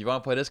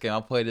want to play this game?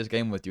 I'll play this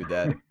game with you,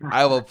 Dad.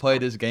 I will play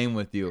this game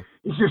with you.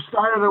 It's your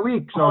start of the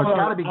week, so it's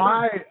got to be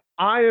good.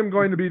 I am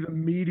going to be the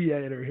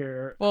mediator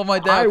here. Well, my I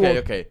dad. will-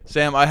 Okay.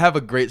 Sam, I have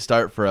a great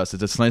start for us.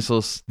 It's a nice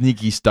little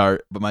sneaky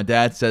start, but my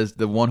dad says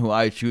the one who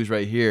I choose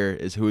right here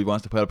is who he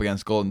wants to put up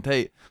against Golden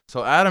Tate.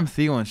 So Adam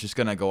Thielen's just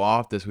gonna go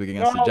off this week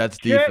against the No, Jets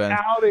get defense.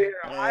 out of here.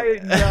 I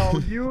know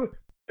you.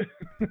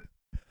 I'm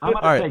All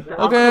gonna right. take that.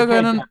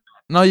 Okay.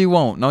 No, you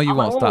won't. No, you I'm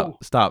won't. gonna-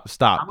 Stop.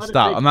 I'm gonna take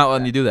I'm not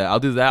letting that. you do that. I'll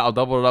do that. I'll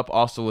double it up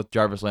also with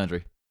Jarvis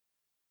Landry.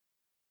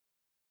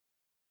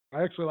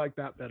 I actually like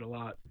that bet a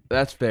lot.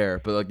 That's fair,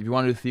 but like if you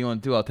want to do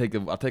Thielen too, I'll take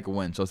a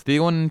win. So it's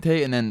Thielen and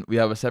Tate, and then we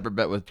have a separate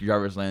bet with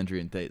Jarvis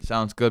Landry and Tate.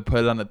 Sounds good. Put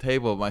it on the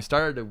table. My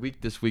starter of the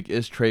week this week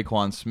is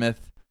Traquan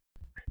Smith.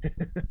 A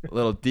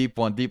little deep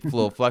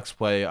flow flex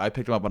play. I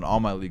picked him up on all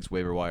my leagues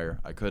waiver wire.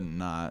 I couldn't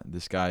not.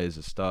 This guy is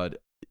a stud.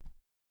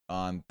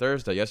 On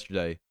Thursday,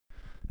 yesterday,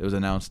 it was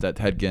announced that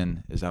Ted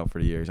Ginn is out for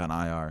the year. He's on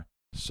IR.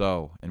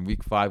 So in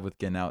Week 5 with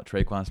Ginn out,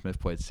 Traquan Smith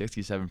played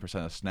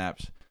 67% of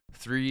snaps,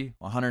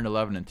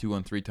 111, and 2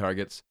 on 3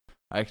 targets.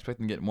 I expect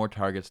him to get more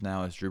targets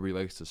now as Drew Brees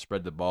likes to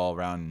spread the ball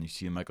around, and you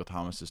see Michael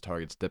Thomas's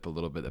targets dip a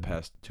little bit the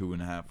past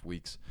 2.5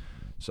 weeks.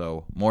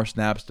 So more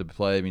snaps to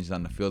play means he's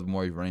on the field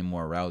more, he's running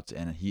more routes,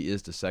 and he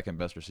is the second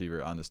best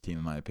receiver on this team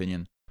in my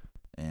opinion.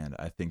 And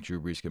I think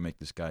Drew Brees can make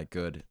this guy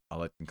good. I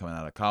like him coming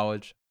out of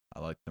college. I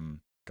like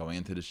him going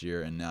into this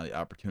year, and now the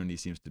opportunity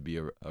seems to be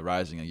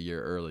arising a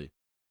year early.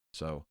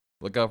 So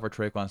look out for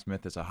Traquan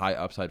Smith. It's a high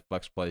upside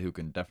flex play who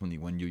can definitely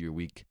win you your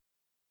week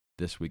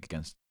this week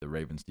against the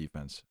Ravens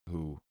defense,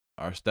 who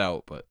are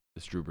stout, but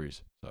it's Drew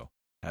Brees. So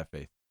have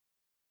faith.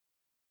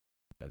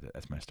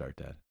 That's my start,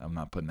 Dad. I'm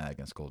not putting that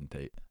against Golden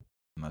Tate.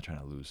 I'm not trying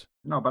to lose.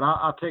 No, but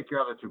I'll take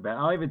your other 2 bets.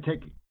 I'll even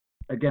take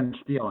against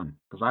Thielen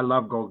because I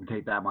love Golden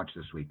Tate that much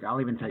this week.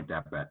 I'll even take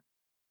that bet.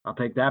 I'll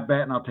take that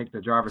bet, and I'll take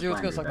the Jarvis See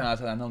what's Landry gonna suck bet.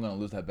 outside. I know I'm gonna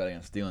lose that bet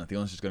against Thielen.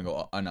 Thielen's just gonna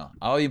go. I know.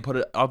 I'll even put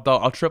it.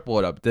 I'll triple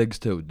it up. Diggs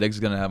too. Diggs is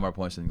gonna have more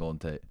points than Golden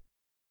Tate.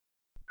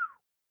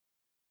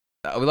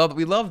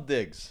 We love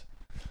Diggs.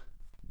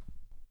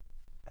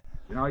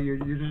 You know, you're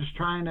just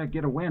trying to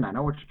get a win. I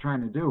know what you're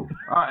trying to do.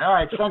 All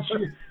right.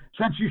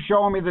 Since you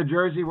showing me the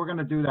jersey, we're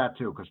gonna do that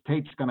too because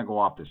Tate's gonna go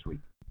off this week.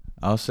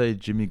 I'll say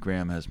Jimmy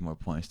Graham has more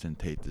points than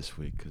Tate this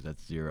week because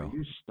that's 0.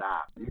 You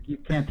stop. You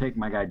can't take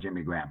my guy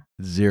Jimmy Graham.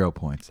 0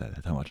 points.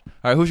 That's how much.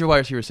 All right, who's your wide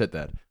receiver sit,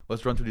 Dad?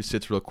 Let's run through these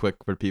sits real quick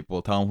for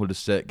people. Tell them who to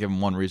sit. Give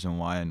them one reason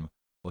why, and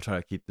we'll try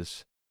to keep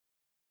this.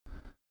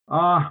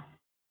 I'm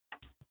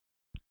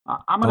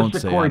gonna Don't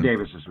sit say Corey I'm-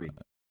 Davis this week.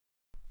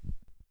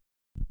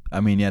 I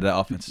mean, yeah, that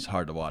offense is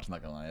hard to watch. I'm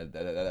not gonna lie,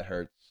 that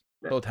hurts.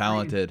 So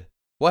talented.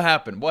 What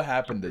happened? What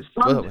happened?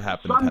 What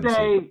happened to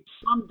Tennessee?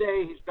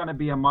 Someday he's going to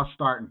be a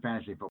must-start in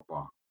fantasy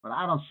football, but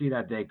I don't see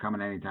that day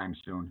coming anytime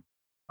soon.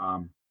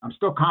 I'm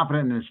still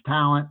confident in his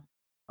talent.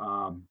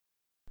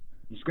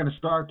 He's going to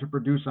start to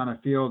produce on a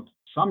field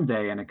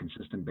someday on a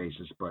consistent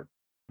basis, but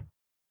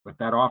with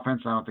that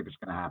offense, I don't think it's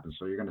going to happen.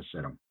 So you're going to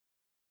sit him.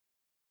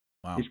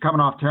 Wow. He's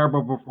coming off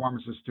terrible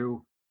performances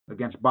too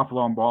against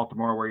Buffalo and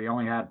Baltimore, where he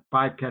only had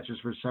 5 catches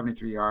for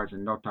 73 yards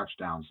and no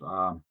touchdowns.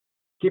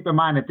 Keep in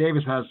mind that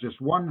Davis has just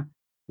one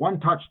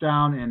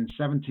touchdown in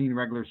 17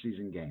 regular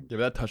season games. Yeah,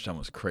 but that touchdown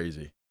was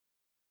crazy.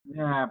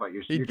 Yeah, but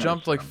He you're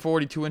jumped gonna like sit him.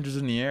 42 inches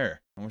in the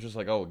air. I was just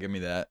like, oh, give me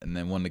that. And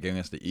then won the game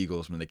against the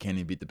Eagles when they can't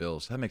even beat the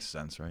Bills. That makes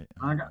senes, right?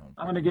 I'm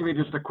going to give you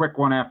just a quick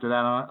one after that.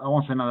 I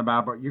won't say nothing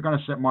about it, but you're going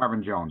to sit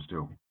Marvin Jones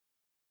too,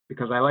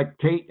 because I like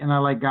Tate and I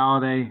like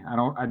Galladay.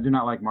 I do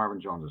not like Marvin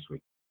Jones this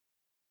week.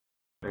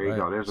 There you Right.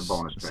 go. There's a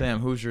bonus pick. Sam,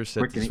 who's your sit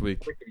Quick this and-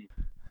 week? quick and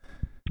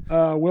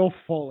easy, Will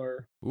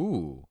Fuller.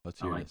 Ooh,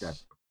 let's I hear like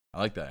this. I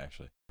like that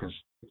actually. because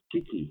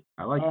Kiki.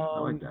 I like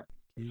that.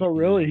 So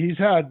really, he's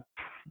had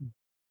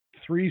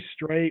 3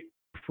 straight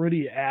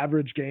pretty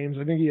average games.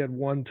 I think he had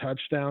 1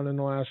 touchdown in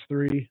the last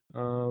 3.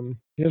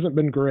 He hasn't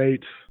been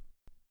great.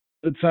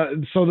 It's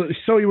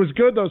so he was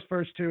good those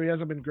first 2. He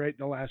hasn't been great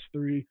the last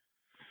 3.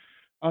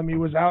 He's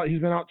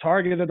been out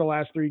targeted the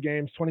last 3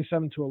 games,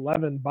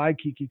 27-11 by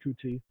Kiki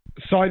Kuti.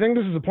 So I think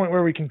this is a point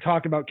where we can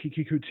talk about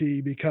Kiki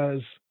Kuti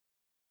because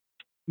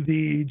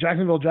the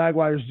Jacksonville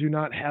Jaguars do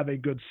not have a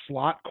good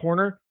slot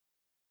corner,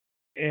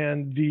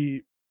 and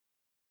the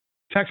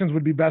Texans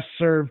would be best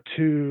served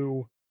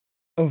to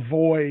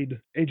avoid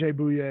AJ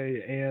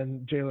Bouye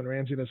and Jalen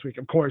Ramsey this week.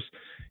 Of course,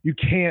 you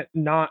can't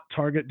not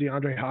target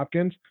DeAndre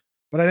Hopkins,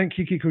 but I think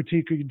Kiki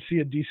Kuti could see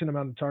a decent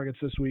amount of targets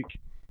this week.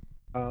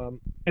 And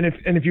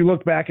if you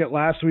look back at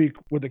last week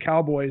with the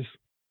Cowboys,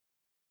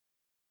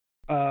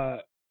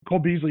 Cole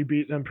Beasley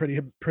beat them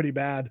pretty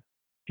bad.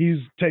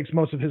 He takes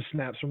most of his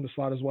snaps from the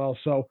slot as well.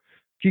 So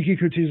Kiki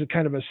Kuti is a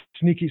kind of a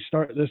sneaky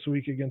start this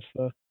week against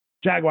the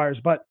Jaguars.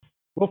 But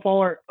Will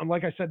Fuller,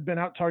 like I said, been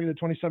out targeted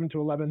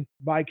 27-11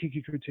 by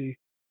Kiki Kuti.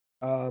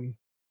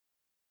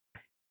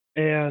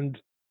 And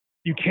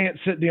you can't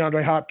sit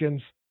DeAndre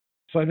Hopkins.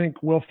 So I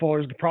think Will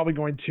Fuller is probably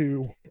going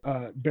to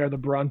bear the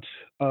brunt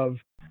of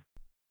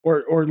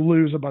or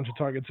lose a bunch of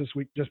targets this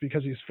week just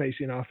because he's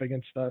facing off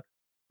against a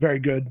very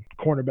good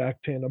cornerback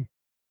tandem.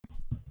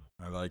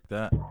 I like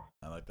that.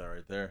 I like that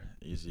right there.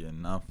 Easy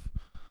enough.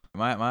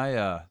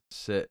 My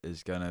sit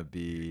is gonna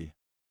be.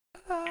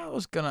 I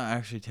was gonna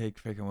actually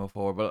take freaking Will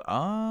Fuller, but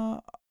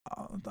I'll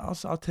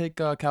take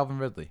Calvin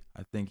Ridley.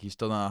 I think he's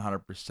still not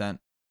 100%.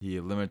 He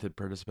limited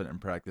participant in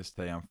practice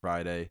today on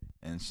Friday,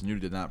 and Sanu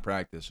did not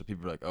practice. So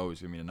people are like, "Oh,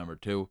 he's gonna be the number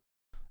 2."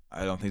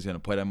 I don't think he's gonna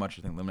play that much.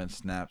 I think limited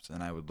snaps,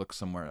 and I would look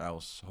somewhere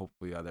else.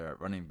 Hopefully, either at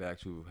running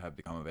backs who have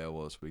become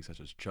available this week, such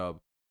as Chubb,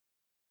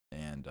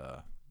 and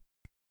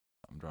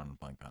I'm drawing a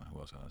blank on who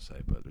else I want to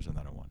say, but there's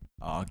another one.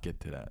 I'll get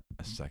to that in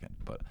a second.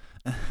 But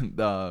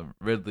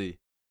Ridley,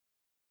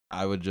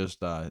 I would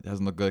just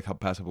hasn't looked good the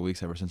past couple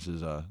weeks ever since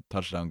his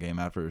touchdown game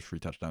after his free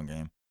touchdown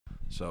game.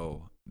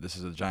 So this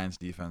is a Giants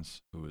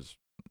defense who is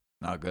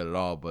not good at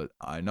all. But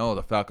I know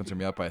the Falcons are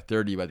gonna be up by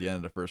 30 by the end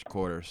of the first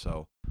quarter,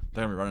 so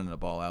they're gonna be running the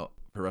ball out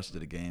for the rest of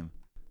the game.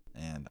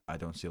 And I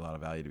don't see a lot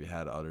of value to be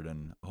had other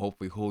than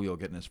hopefully Julio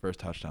getting his first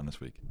touchdown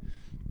this week.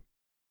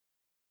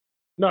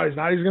 No, he's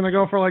not. He's going to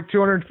go for like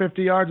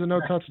 250 yards and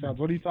no touchdowns.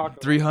 What are you talking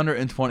about?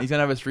 320. He's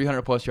gonna have his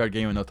 300+ yard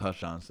game with no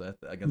touchdowns.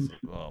 Against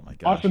oh my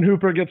gosh. Austin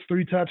Hooper gets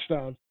 3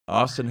 touchdowns.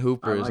 Austin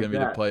Hooper I is like gonna be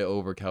the that. play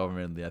over Calvin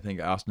Ridley. I think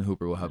Austin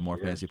Hooper will have Yes, more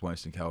he fantasy is.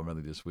 points than Calvin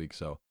Ridley this week.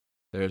 So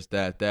there's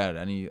that.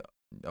 Any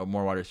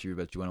more wide receiver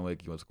bets you want to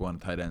make? You want to go on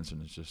tight ends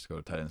and just go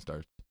to tight end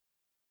starts.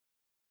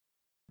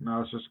 No,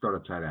 let's just go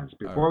to tight ends.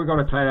 All Before we go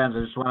to tight ends,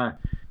 I just want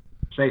to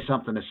say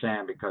something to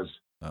Sam because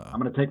Uh-oh.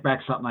 I'm going to take back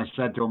something I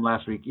said to him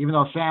last week. Even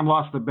though Sam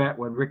lost the bet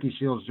with Ricky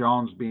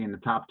Seals-Jones being the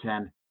top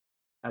 10,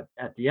 at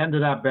the end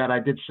of that bet, I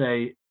did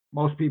say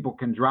most people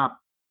can drop.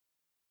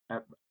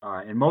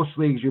 In most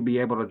leagues, you'll be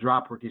able to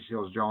drop Ricky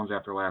Seals-Jones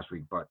after last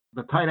week, but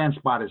the tight end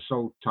spot is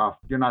so tough.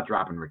 You're not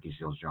dropping Ricky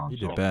Seals-Jones. He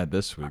did So bad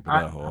this week,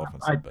 but that whole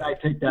offense I did bad.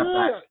 take that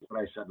back.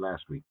 What I said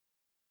last week.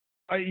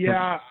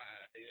 Yeah,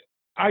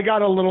 I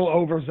got a little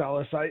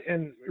overzealous.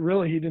 And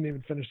really, he didn't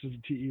even finish as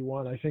a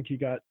TE1. I think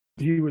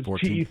he was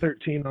 14.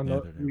 TE13 on Yeah,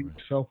 the 13, week.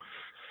 right. So,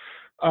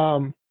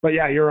 but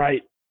yeah, you're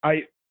right.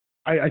 I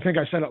think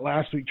I said it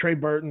last week. Trey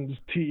Burton's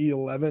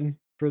TE11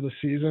 for the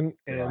season,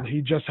 and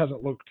he just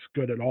hasn't looked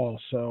good at all.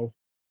 So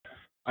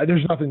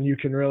there's nothing you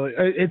can really.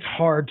 It's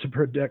hard to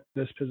predict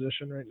this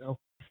position right now.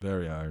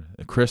 Very hard.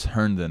 Chris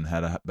Herndon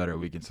had a better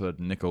week, and so did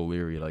Nick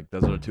O'Leary. Like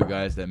those are the two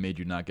guys that made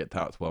you not get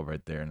top 12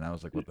 right there. And I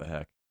was like, what the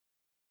heck?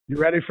 You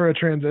ready for a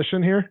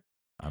transition here?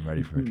 I'm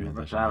ready for a Let's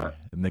transition. have it.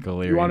 Nick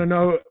O'Leary. You want to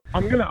know?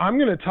 I'm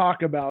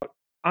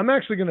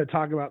actually gonna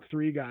talk about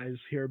 3 guys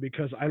here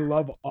because I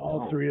love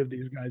all 3 of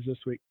these guys this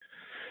week.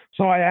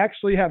 So I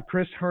actually have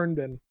Chris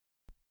Herndon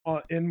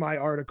in my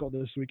article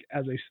this week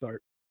as a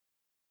start.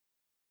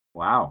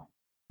 Wow.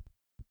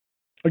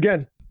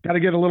 Again, got to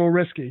get a little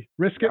risky.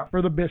 Risk it Yeah.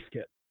 for the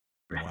biscuit.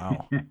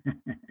 Wow.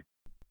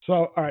 So,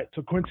 all right.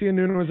 So Quincy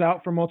Enunwa was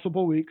out for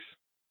multiple weeks.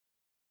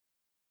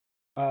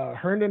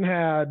 Herndon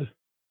had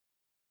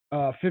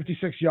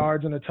 56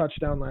 yards and a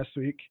touchdown last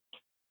week,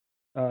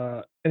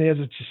 and he has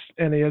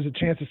a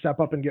chance to step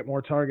up and get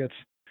more targets.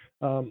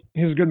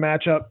 He has a good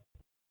matchup.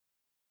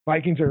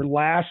 Vikings are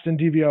last in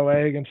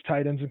DVOA against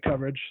tight ends in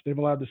coverage. They've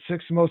allowed the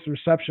 6th most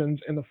receptions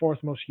and the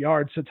 4th most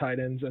yards to tight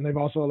ends, and they've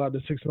also allowed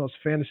the 6th most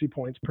fantasy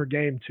points per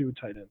game to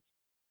tight ends.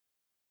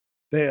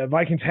 The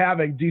Vikings have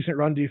a decent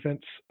run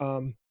defense,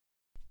 and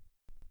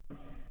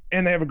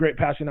they have a great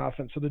passing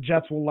offense. So the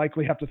Jets will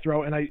likely have to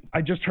throw. And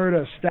I just heard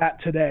a stat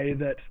today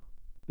that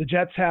the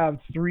Jets have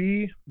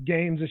 3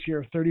 games this year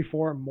of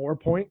 34 or more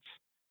points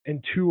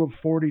and 2 of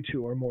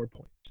 42 or more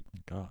points.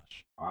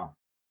 Gosh. Wow.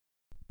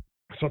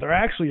 So they're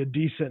actually a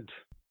decent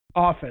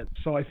offense.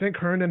 So I think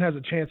Herndon has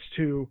a chance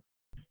to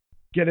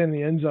get in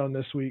the end zone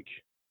this week,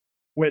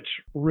 which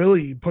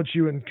really puts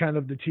you in kind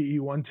of the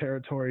TE1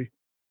 territory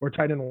or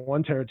tight end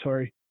 1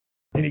 territory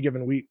any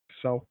given week.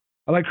 So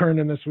I like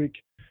Herndon this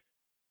week.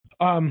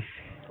 I'm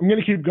going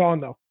to keep going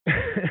though.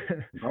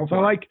 So I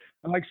like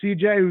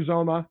CJ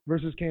Uzomah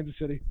versus Kansas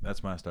City.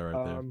 That's my start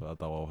right there. But I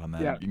thought, well, on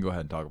that, yeah. You can go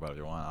ahead and talk about it if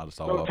you want. I'll just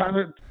follow So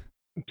up.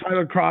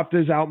 Tyler Kroft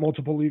is out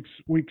multiple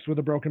weeks with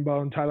a broken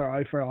bone. Tyler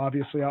Eifert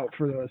obviously out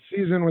for the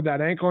season with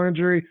that ankle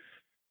injury.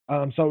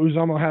 So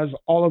Uzomah has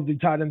all of the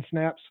tight end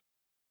snaps.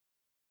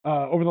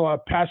 Over the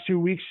past 2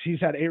 weeks,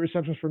 he's had 8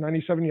 receptions for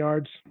 97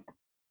 yards,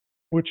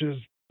 which is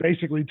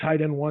basically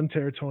tight end 1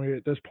 territory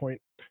at this point.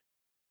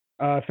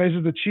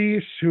 Faces the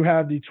Chiefs, who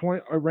have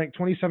are ranked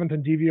 27th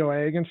in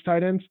DVOA against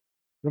tight ends.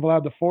 They've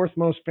allowed the 4th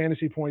most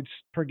fantasy points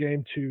per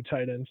game to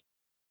tight ends.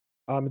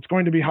 It's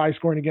going to be high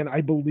scoring again.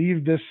 I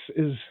believe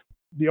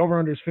the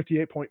over-under is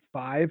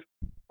 58.5,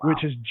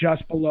 which is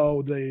just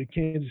below the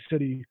Kansas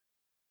City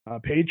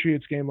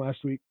Patriots game last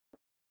week.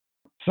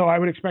 So I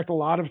would expect a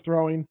lot of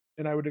throwing,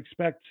 and I would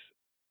expect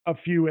a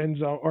few end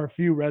zone or a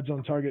few red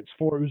zone targets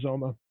for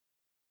Uzomah.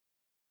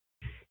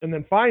 And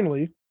then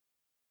finally,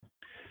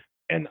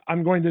 and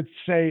I'm going to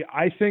say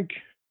I think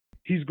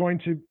he's going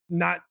to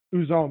not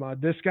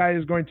Uzomah. This guy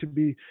is going to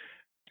be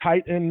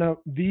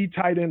the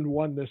tight end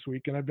 1 this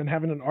week, and I've been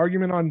having an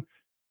argument on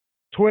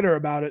Twitter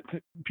about it.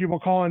 People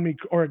calling me,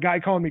 or a guy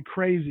calling me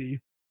crazy.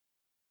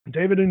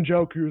 David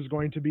Njoku is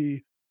going to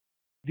be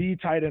the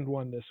tight end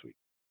 1 this week.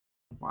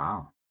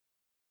 Wow.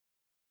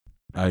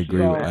 I agree.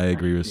 So- I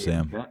agree with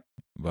Sam, Bet.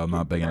 but I'm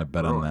not betting a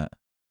bet on that.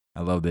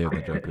 I love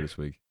David Njoku this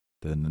week.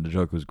 The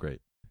Njoku was great.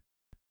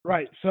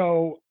 Right.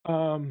 So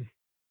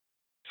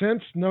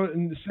since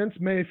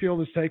Mayfield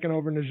has taken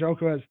over,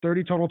 Njoku has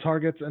 30 total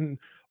targets and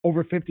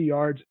over 50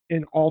 yards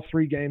in all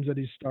 3 games that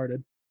he's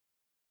started.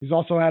 He's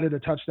also added a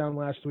touchdown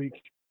last week.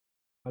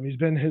 He's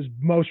been his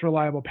most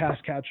reliable pass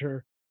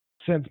catcher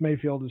since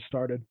Mayfield has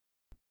started.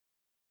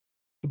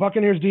 The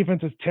Buccaneers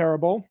defense is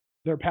terrible.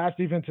 Their pass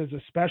defense is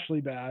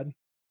especially bad.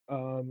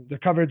 Their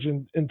coverage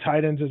in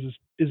tight ends is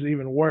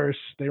even worse.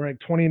 They rank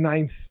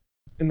 29th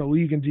in the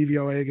league in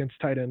DVOA against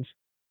tight ends.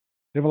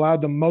 They've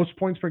allowed the most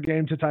points per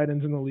game to tight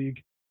ends in the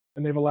league,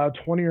 and they've allowed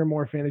 20 or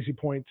more fantasy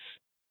point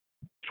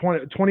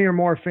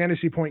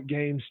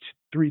games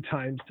 3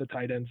 times to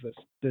tight ends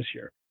this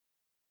year.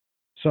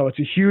 So it's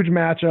a huge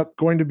matchup,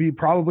 going to be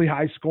probably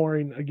high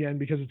scoring again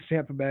because it's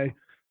Tampa Bay.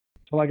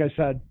 So like I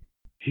said,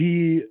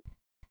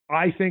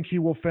 I think he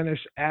will finish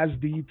as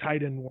the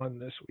tight end 1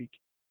 this week.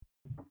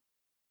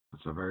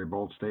 That's a very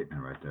bold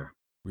statement right there.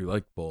 We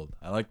like bold.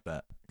 I like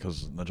that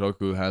because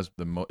Njoku has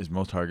his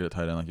most targeted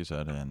tight end, like you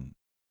said, and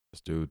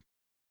this dude,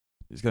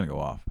 he's gonna go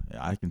off.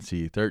 I can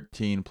see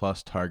 13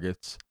 plus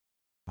targets,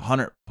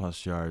 100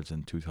 plus yards,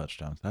 and 2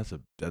 touchdowns.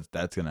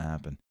 That's gonna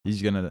happen.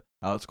 He's gonna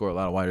outscore a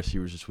lot of wide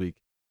receivers this week.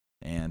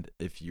 And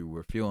if you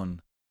were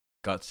feeling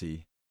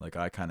gutsy, like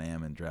I kind of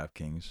am in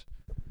DraftKings,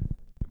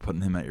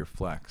 putting him at your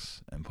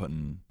flex and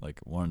putting like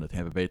one of the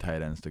Tampa Bay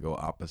tight ends to go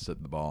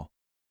opposite the ball.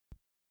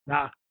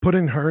 Nah,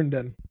 putting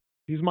Herndon.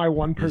 He's my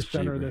 1 He's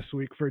percenter cheaper. this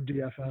week for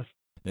DFS.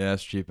 Yeah,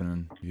 it's cheap,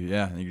 and you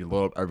can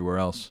load up everywhere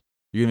else.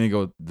 You're gonna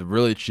go the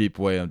really cheap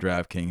way of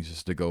DraftKings,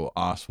 just to go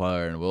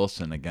Osweiler and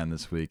Wilson again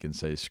this week and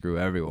say screw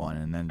everyone,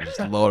 and then just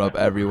load up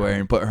everywhere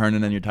and put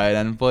Herndon in your tight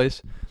end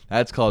place.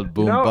 That's called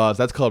boom bust.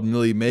 That's called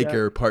Millie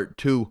Maker Part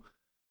 2.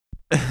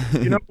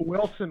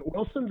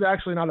 Wilson's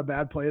actually not a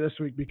bad play this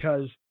week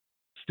because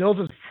Stills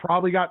has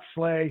probably got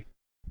Slay,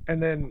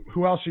 and then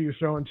who else are you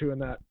throwing to in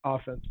that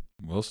offense?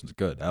 Wilson's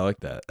good. I like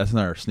that. That's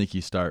another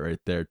sneaky start right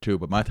there too.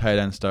 But my tight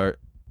end start,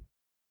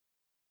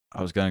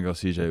 I was gonna go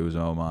CJ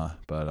Uzomah,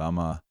 but I'm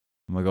gonna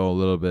go a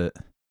little bit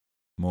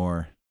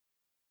more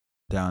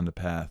down the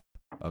path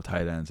of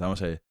tight ends. I'm gonna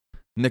say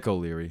Nick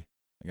O'Leary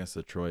against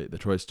Detroit.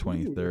 Detroit's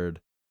 23rd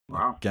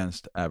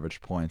against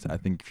average points. I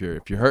think if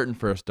you're hurting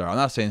for a start, I'm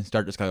not saying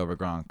start this guy over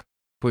Gronk.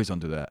 Please don't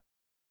do that.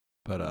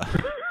 But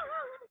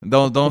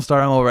don't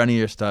start him over any of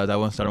your studs. I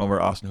wouldn't start him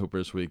over Austin Hooper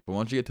this week. But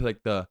once you get to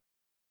like the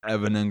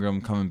Evan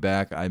Ingram coming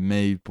back, I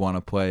may want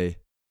to play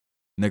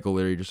Nick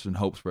O'Leary just in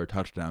hopes for a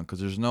touchdown because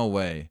there's no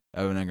way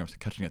Evan Ingram's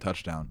catching a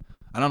touchdown.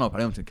 I don't know if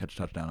anyone's going to catch a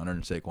touchdown other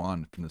than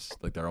Saquon from this,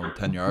 like their own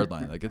 10-yard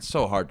line. Like, it's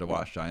so hard to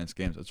watch Giants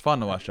games. It's fun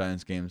to watch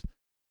Giants games,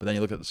 but then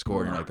you look at the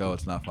score and you're like, oh,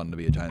 it's not fun to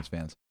be a Giants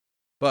fan.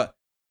 But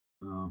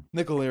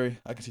Nick O'Leary,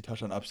 I can see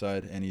touchdown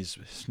upside, and he's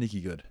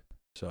sneaky good.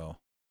 So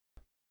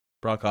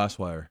Brock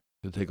Osweiler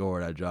to take over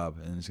that job,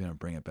 and he's going to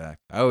bring it back.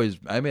 I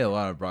made a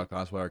lot of Brock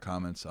Osweiler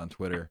comments on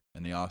Twitter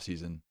in the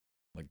offseason,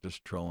 like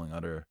just trolling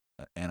other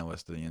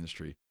analysts in the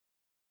industry.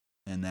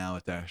 And now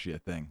it's actually a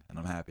thing, and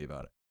I'm happy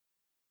about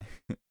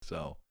it.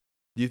 So,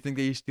 do you think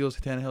that he steals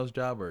Tannehill's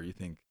job, or do you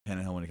think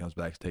Tannehill, when he comes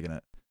back, is taking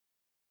it?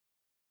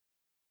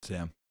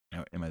 Sam,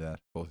 and my dad,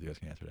 both of you guys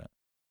can answer that.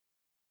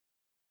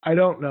 I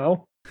don't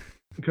know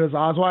because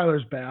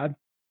Osweiler's bad.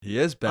 He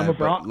is bad,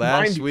 but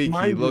last week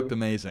he looked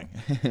amazing.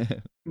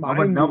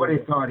 Nobody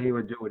thought he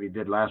would do what he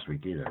did last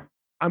week either.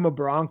 I'm a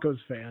Broncos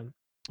fan,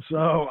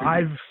 so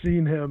I've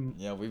seen him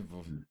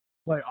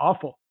play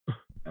awful.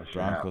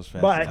 Broncos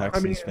fans, but,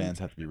 Texans fans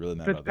have to be really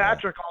mad about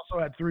that. Fitzpatrick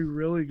also had 3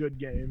 really good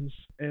games,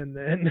 and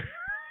then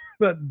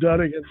that dud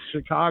against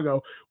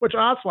Chicago, which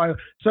Osweiler.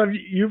 So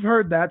you've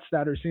heard that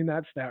stat or seen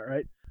that stat,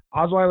 right?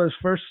 Osweiler's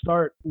first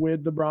start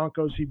with the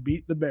Broncos, he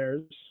beat the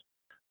Bears.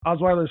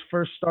 Osweiler's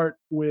first start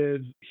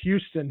with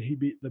Houston, he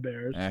beat the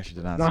Bears. I actually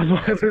did not.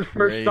 Osweiler's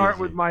first start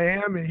with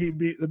Miami, he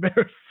beat the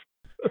Bears.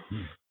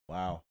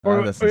 Wow,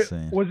 that's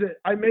insane. Was it?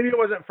 Maybe it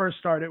wasn't first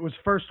start. It was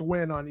first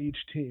win on each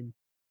team.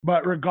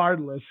 But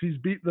regardless, he's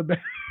beat the Bears.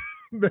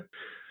 That's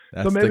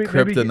so maybe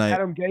kryptonite.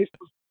 Adam Gase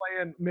was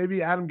playing.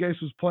 Maybe Adam Gase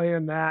was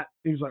playing that.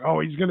 He was like, "Oh,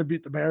 he's gonna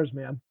beat the Bears,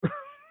 man."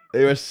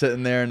 They were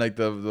sitting there in like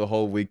the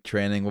whole week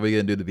training. What are we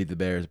gonna do to beat the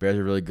Bears? Bears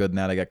are really good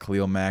now. They got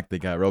Khalil Mack. They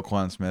got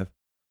Roquan Smith.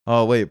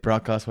 Oh wait,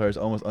 Brock Osweiler is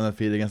almost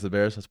undefeated against the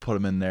Bears. Let's put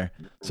him in there.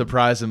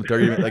 Surprise him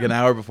 30 like an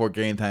hour before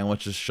game time,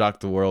 which just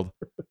shocked the world.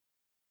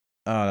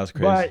 Oh, that's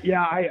crazy. But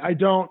yeah, I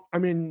don't. I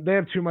mean, they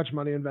have too much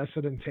money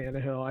invested in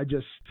Tannehill.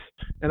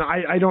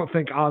 I don't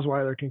think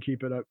Osweiler can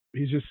keep it up.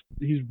 He's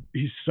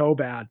so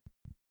bad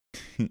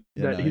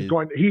that he's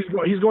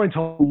going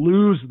to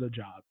lose the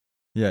job.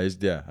 Yeah,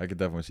 I could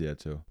definitely see that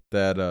too.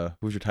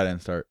 Who's your tight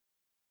end start?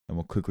 And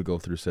we'll quickly go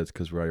through sets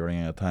because we're already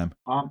running out of time.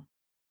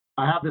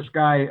 I have this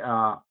guy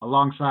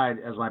alongside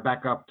as my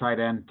backup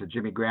tight end to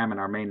Jimmy Graham in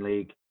our main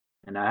league,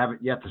 and I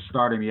haven't yet to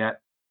start him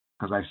yet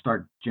because I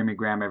start Jimmy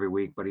Graham every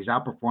week, but he's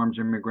outperformed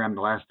Jimmy Graham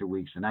the last 2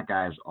 weeks, and that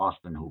guy is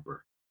Austin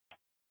Hooper.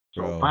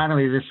 So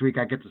finally this week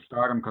I get to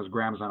start him because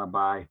Graham's on a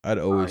bye. I'd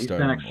always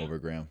start him over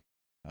Graham.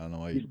 I don't know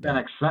why he's been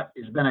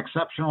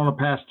exceptional the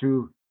past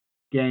 2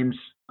 games.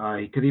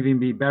 He could even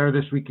be better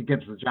this week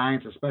against the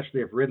Giants,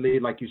 especially if Ridley,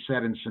 like you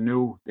said, and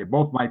Sanu, they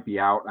both might be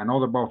out. I know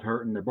they're both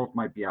hurting. They both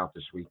might be out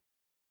this week,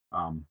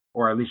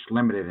 or at least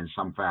limited in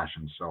some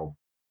fashion. So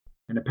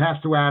in the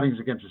past 2 outings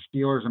against the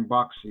Steelers and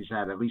Bucks, he's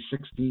had at least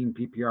 16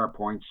 PPR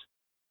points.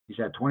 He's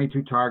had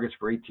 22 targets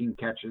for 18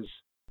 catches,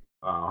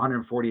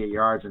 148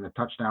 yards, and a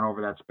touchdown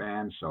over that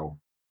span. So,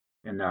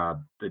 and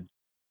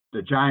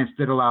the Giants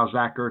did allow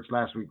Zach Ertz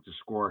last week to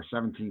score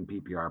 17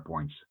 PPR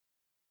points.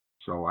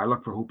 So I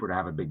look for Hooper to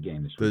have a big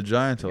game this week. The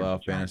Giants allow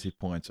fantasy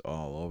points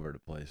all over the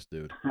place,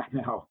 dude. I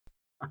know.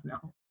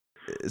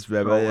 It's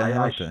bad.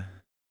 So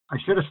I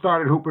should have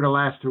started Hooper the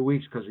last 2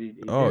 weeks because he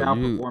did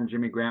outperform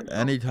Jimmy Graham.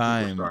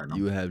 Anytime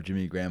you have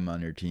Jimmy Graham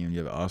on your team, you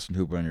have Austin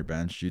Hooper on your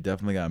bench, you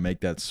definitely got to make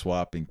that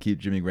swap and keep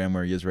Jimmy Graham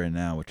where he is right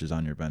now, which is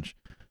on your bench.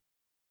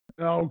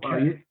 Okay.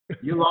 Well,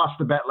 you lost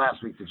the bet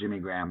last week to Jimmy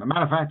Graham. As a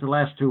matter of fact, the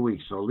last 2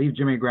 weeks. So leave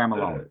Jimmy Graham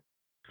alone.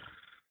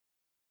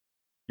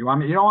 You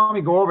don't want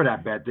me to go over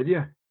that bet, did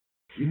you?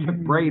 You took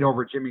Braid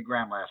over Jimmy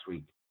Graham last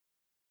week.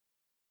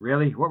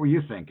 Really? What were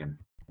you thinking?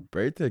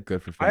 Braid did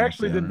good for I fantasy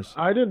actually didn't. owners.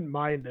 I didn't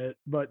mind it,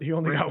 but he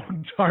only got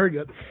one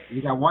target.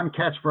 You got one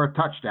catch for a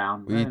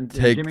touchdown. We and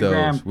take Jimmy those.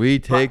 Graham, We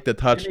take the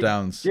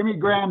touchdowns. Jimmy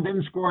Graham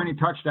didn't score any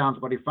touchdowns,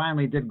 but he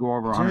finally did go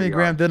over 100 Jimmy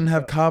Graham yards. didn't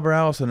have Cobb or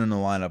Allison in the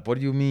lineup. What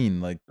do you mean?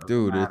 Like,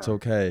 dude, it's matter.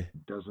 okay.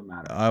 It doesn't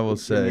matter. I will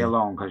Leave Jimmy say.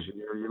 alone because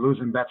you're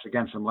losing bets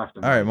against him left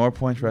and All right. right, more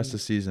points rest of the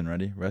season.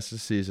 Ready? Rest of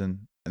the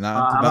season. And I'm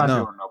not, not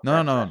no, doing no no,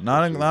 bets no, rest of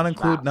not the season.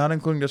 include Stop. not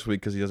including this week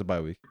because he has a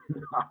bye week.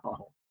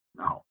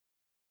 No.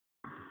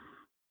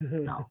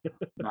 No.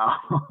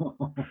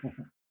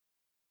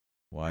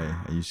 Why?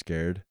 Are you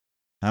scared?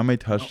 How many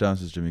touchdowns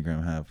does Jimmy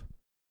Graham have?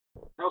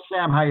 Tell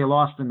Sam how you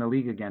lost in the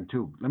league again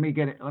too. Let me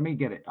get it.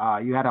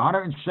 You had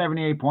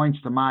 178 points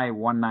to my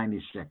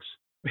 196.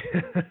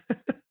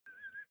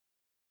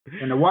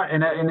 In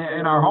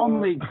our home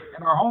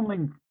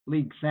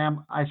league,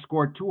 Sam, I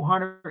scored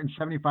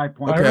 275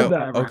 points. I heard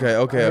that. Okay.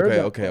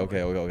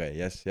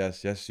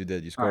 Yes, you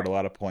did. You scored a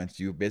lot of points.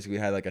 You basically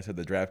had, like I said,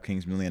 the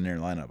DraftKings millionaire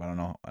lineup. I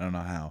don't know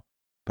how,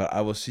 but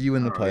I will see you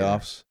in the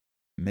playoffs.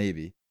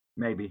 Maybe.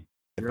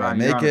 If I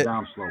make it,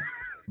 down slope.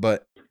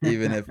 but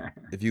even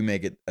if you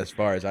make it as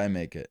far as I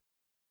make it,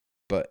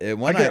 but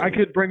I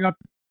could bring up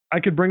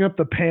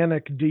the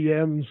panic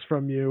DMs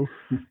from you.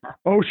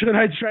 Oh, should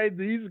I trade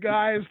these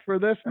guys for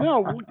this?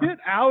 No, get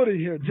out of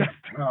here, Justin.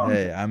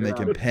 Hey, I'm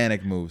making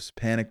panic moves,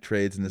 panic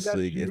trades in this Yes,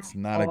 league. you It's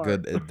not are.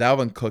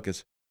 Dalvin Cook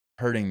is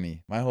hurting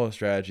me. My whole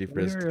strategy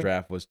for this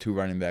draft was 2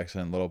 running backs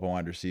and little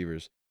wide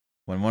receivers.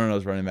 When one of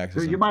those running backs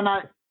is You might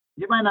not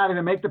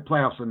even make the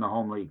playoffs in the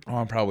home league.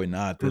 I'm probably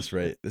not this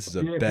rate. This is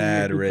a If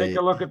bad you rate. Take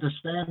a look at the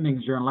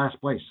standings. You're in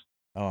last place.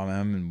 Oh,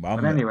 I'm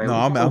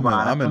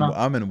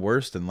in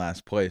worse than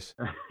last place.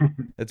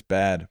 It's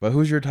bad. But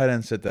who's your tight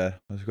end sit there?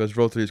 Let's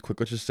roll through these quick.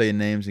 Let's just say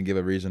names and give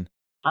a reason.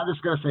 I'm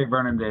just gonna say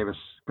Vernon Davis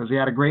because he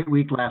had a great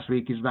week last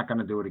week. He's not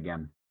gonna do it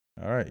again.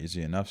 All right,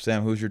 easy enough.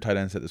 Sam, who's your tight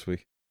end sit this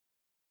week?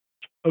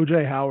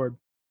 OJ Howard.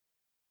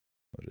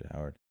 OJ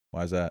Howard.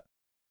 Why is that?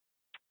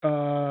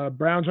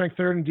 Browns ranked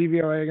 3rd in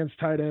DVOA against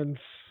tight ends.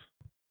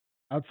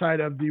 Outside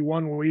of the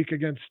 1 week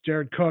against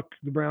Jared Cook,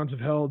 the Browns have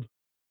held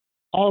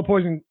all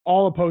opposing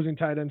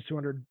tight ends to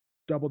under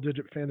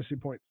double-digit fantasy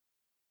points.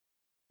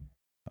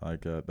 I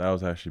like that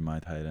was actually my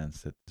tight end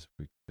sit this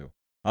week too.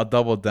 I'll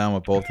double down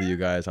with both of you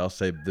guys. I'll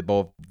say they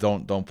both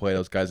don't play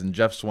those guys. And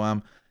Jeff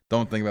Swam,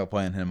 don't think about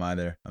playing him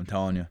either. I'm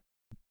telling you,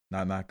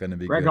 not going to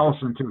be Greg good.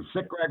 Olsen too.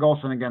 Sit Greg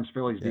Olsen against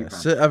Philly's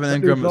defense. Sit Evan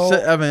Ingram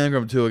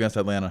too against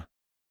Atlanta.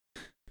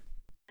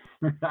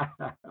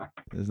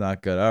 It's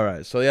not good. All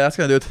right, so that's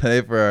gonna do it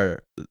today for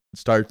our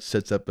start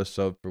sits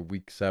episode for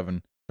week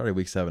 7. Sorry,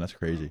 week 7. That's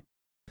crazy.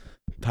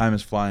 Time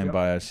is flying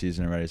by our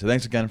season already. So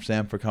thanks again,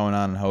 Sam, for coming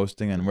on and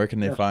hosting. And where can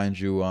they find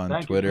you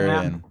on Twitter?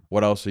 And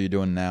what else are you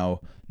doing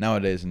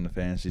nowadays in the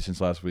fantasy since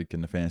last week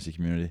in the fantasy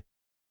community?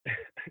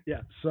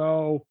 Yeah.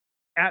 So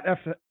at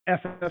FF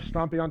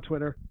Stompy on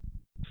Twitter.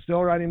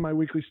 Still writing my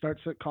weekly start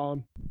sit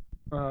column.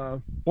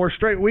 4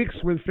 straight weeks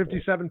with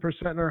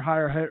 57% or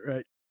higher hit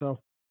rate. So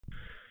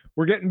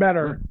we're getting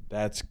better.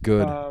 That's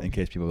good. In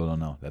case people don't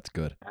know, that's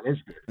good. That is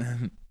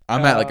good.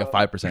 I'm at like a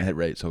 5% hit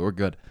rate, so we're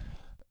good.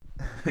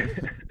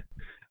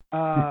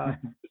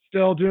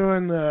 Still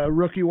doing the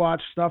rookie watch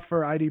stuff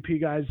for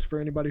IDP guys for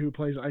anybody who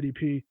plays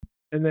IDP.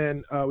 And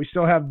then we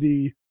still have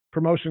the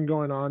promotion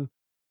going on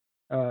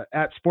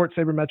at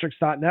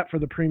sportsabermetrics.net for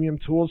the premium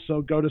tools.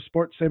 So go to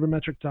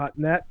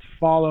sportsabermetrics.net,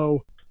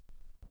 follow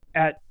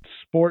at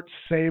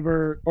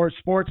sportsaber or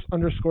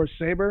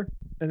sports_saber.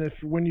 And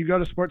when you go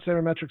to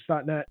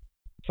sportsabermetrics.net,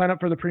 sign up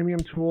for the premium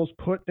tools,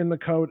 put in the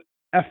code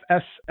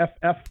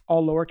FSFF,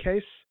 all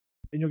lowercase,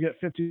 and you'll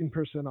get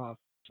 15% off.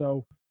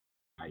 So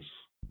nice.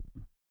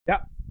 Yeah.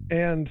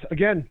 And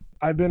again,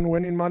 I've been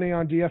winning money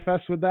on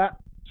DFS with that.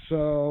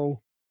 So,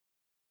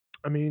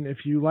 I mean,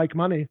 if you like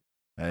money.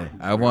 Hey,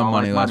 I won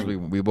money last week.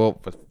 We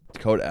both with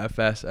code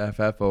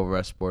FSFF over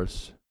at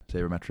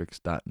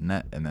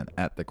sportsabermetrics.net and then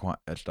at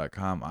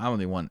thequantedge.com. I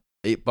only won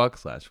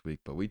 $8 last week,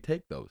 but we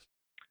take those.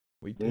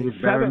 We take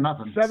better than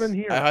nothing. 7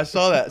 here. I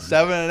saw that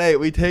 7 and 8.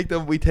 We take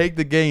them. We take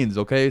the gains.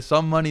 Okay,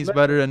 some money's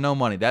better than no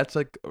money. That's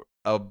like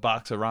a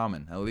box of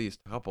ramen, at least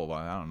a couple.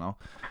 I don't know.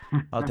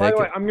 I'll take By the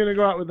way, it. I'm gonna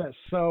go out with this.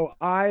 So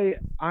I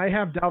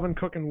have Dalvin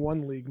Cook in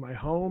one league, my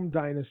home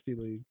dynasty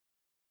league,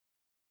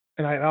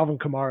 and I have Alvin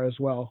Kamara as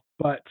well.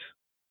 But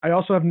I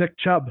also have Nick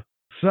Chubb.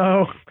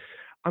 So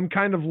I'm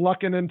kind of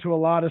lucking into a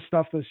lot of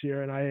stuff this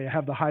year, and I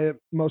have the highest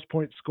most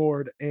points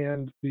scored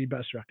and the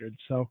best record.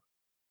 So.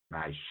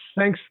 Nice.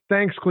 Thanks,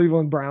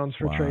 Cleveland Browns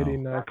for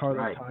trading Carlos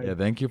right. Hyde. Yeah,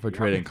 thank you for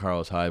trading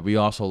Carlos Hyde. We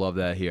also love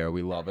that here.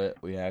 We love it.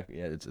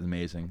 It's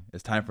amazing.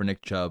 It's time for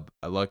Nick Chubb.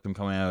 I liked him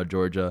coming out of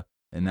Georgia,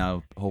 and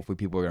now hopefully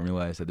people are gonna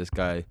realize that this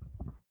guy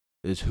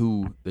is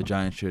who the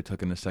Giants should have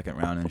took in the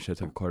 2nd round and should have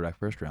took a quarterback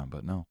 1st round,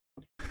 but no.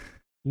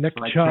 Nick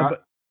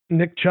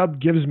Chubb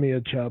gives me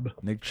a chub.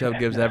 Nick Chubb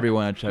gives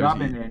everyone a chub.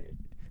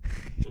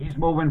 he's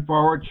moving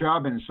forward,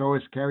 Chubb, and so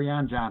is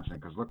Kerryon Johnson.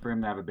 Because look for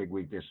him to have a big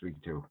week this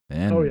week too.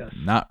 And Oh, yes.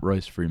 not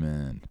Royce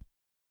Freeman.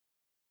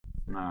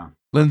 Nah.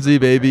 Lindsay,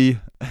 baby.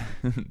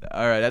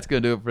 All right, that's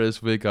going to do it for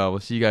this week. We'll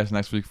see you guys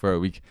next week for our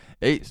week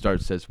 8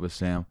 start sets with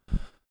Sam.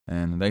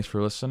 And thanks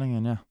for listening.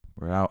 And yeah,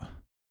 we're out.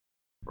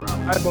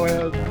 Hi,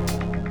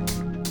 boys.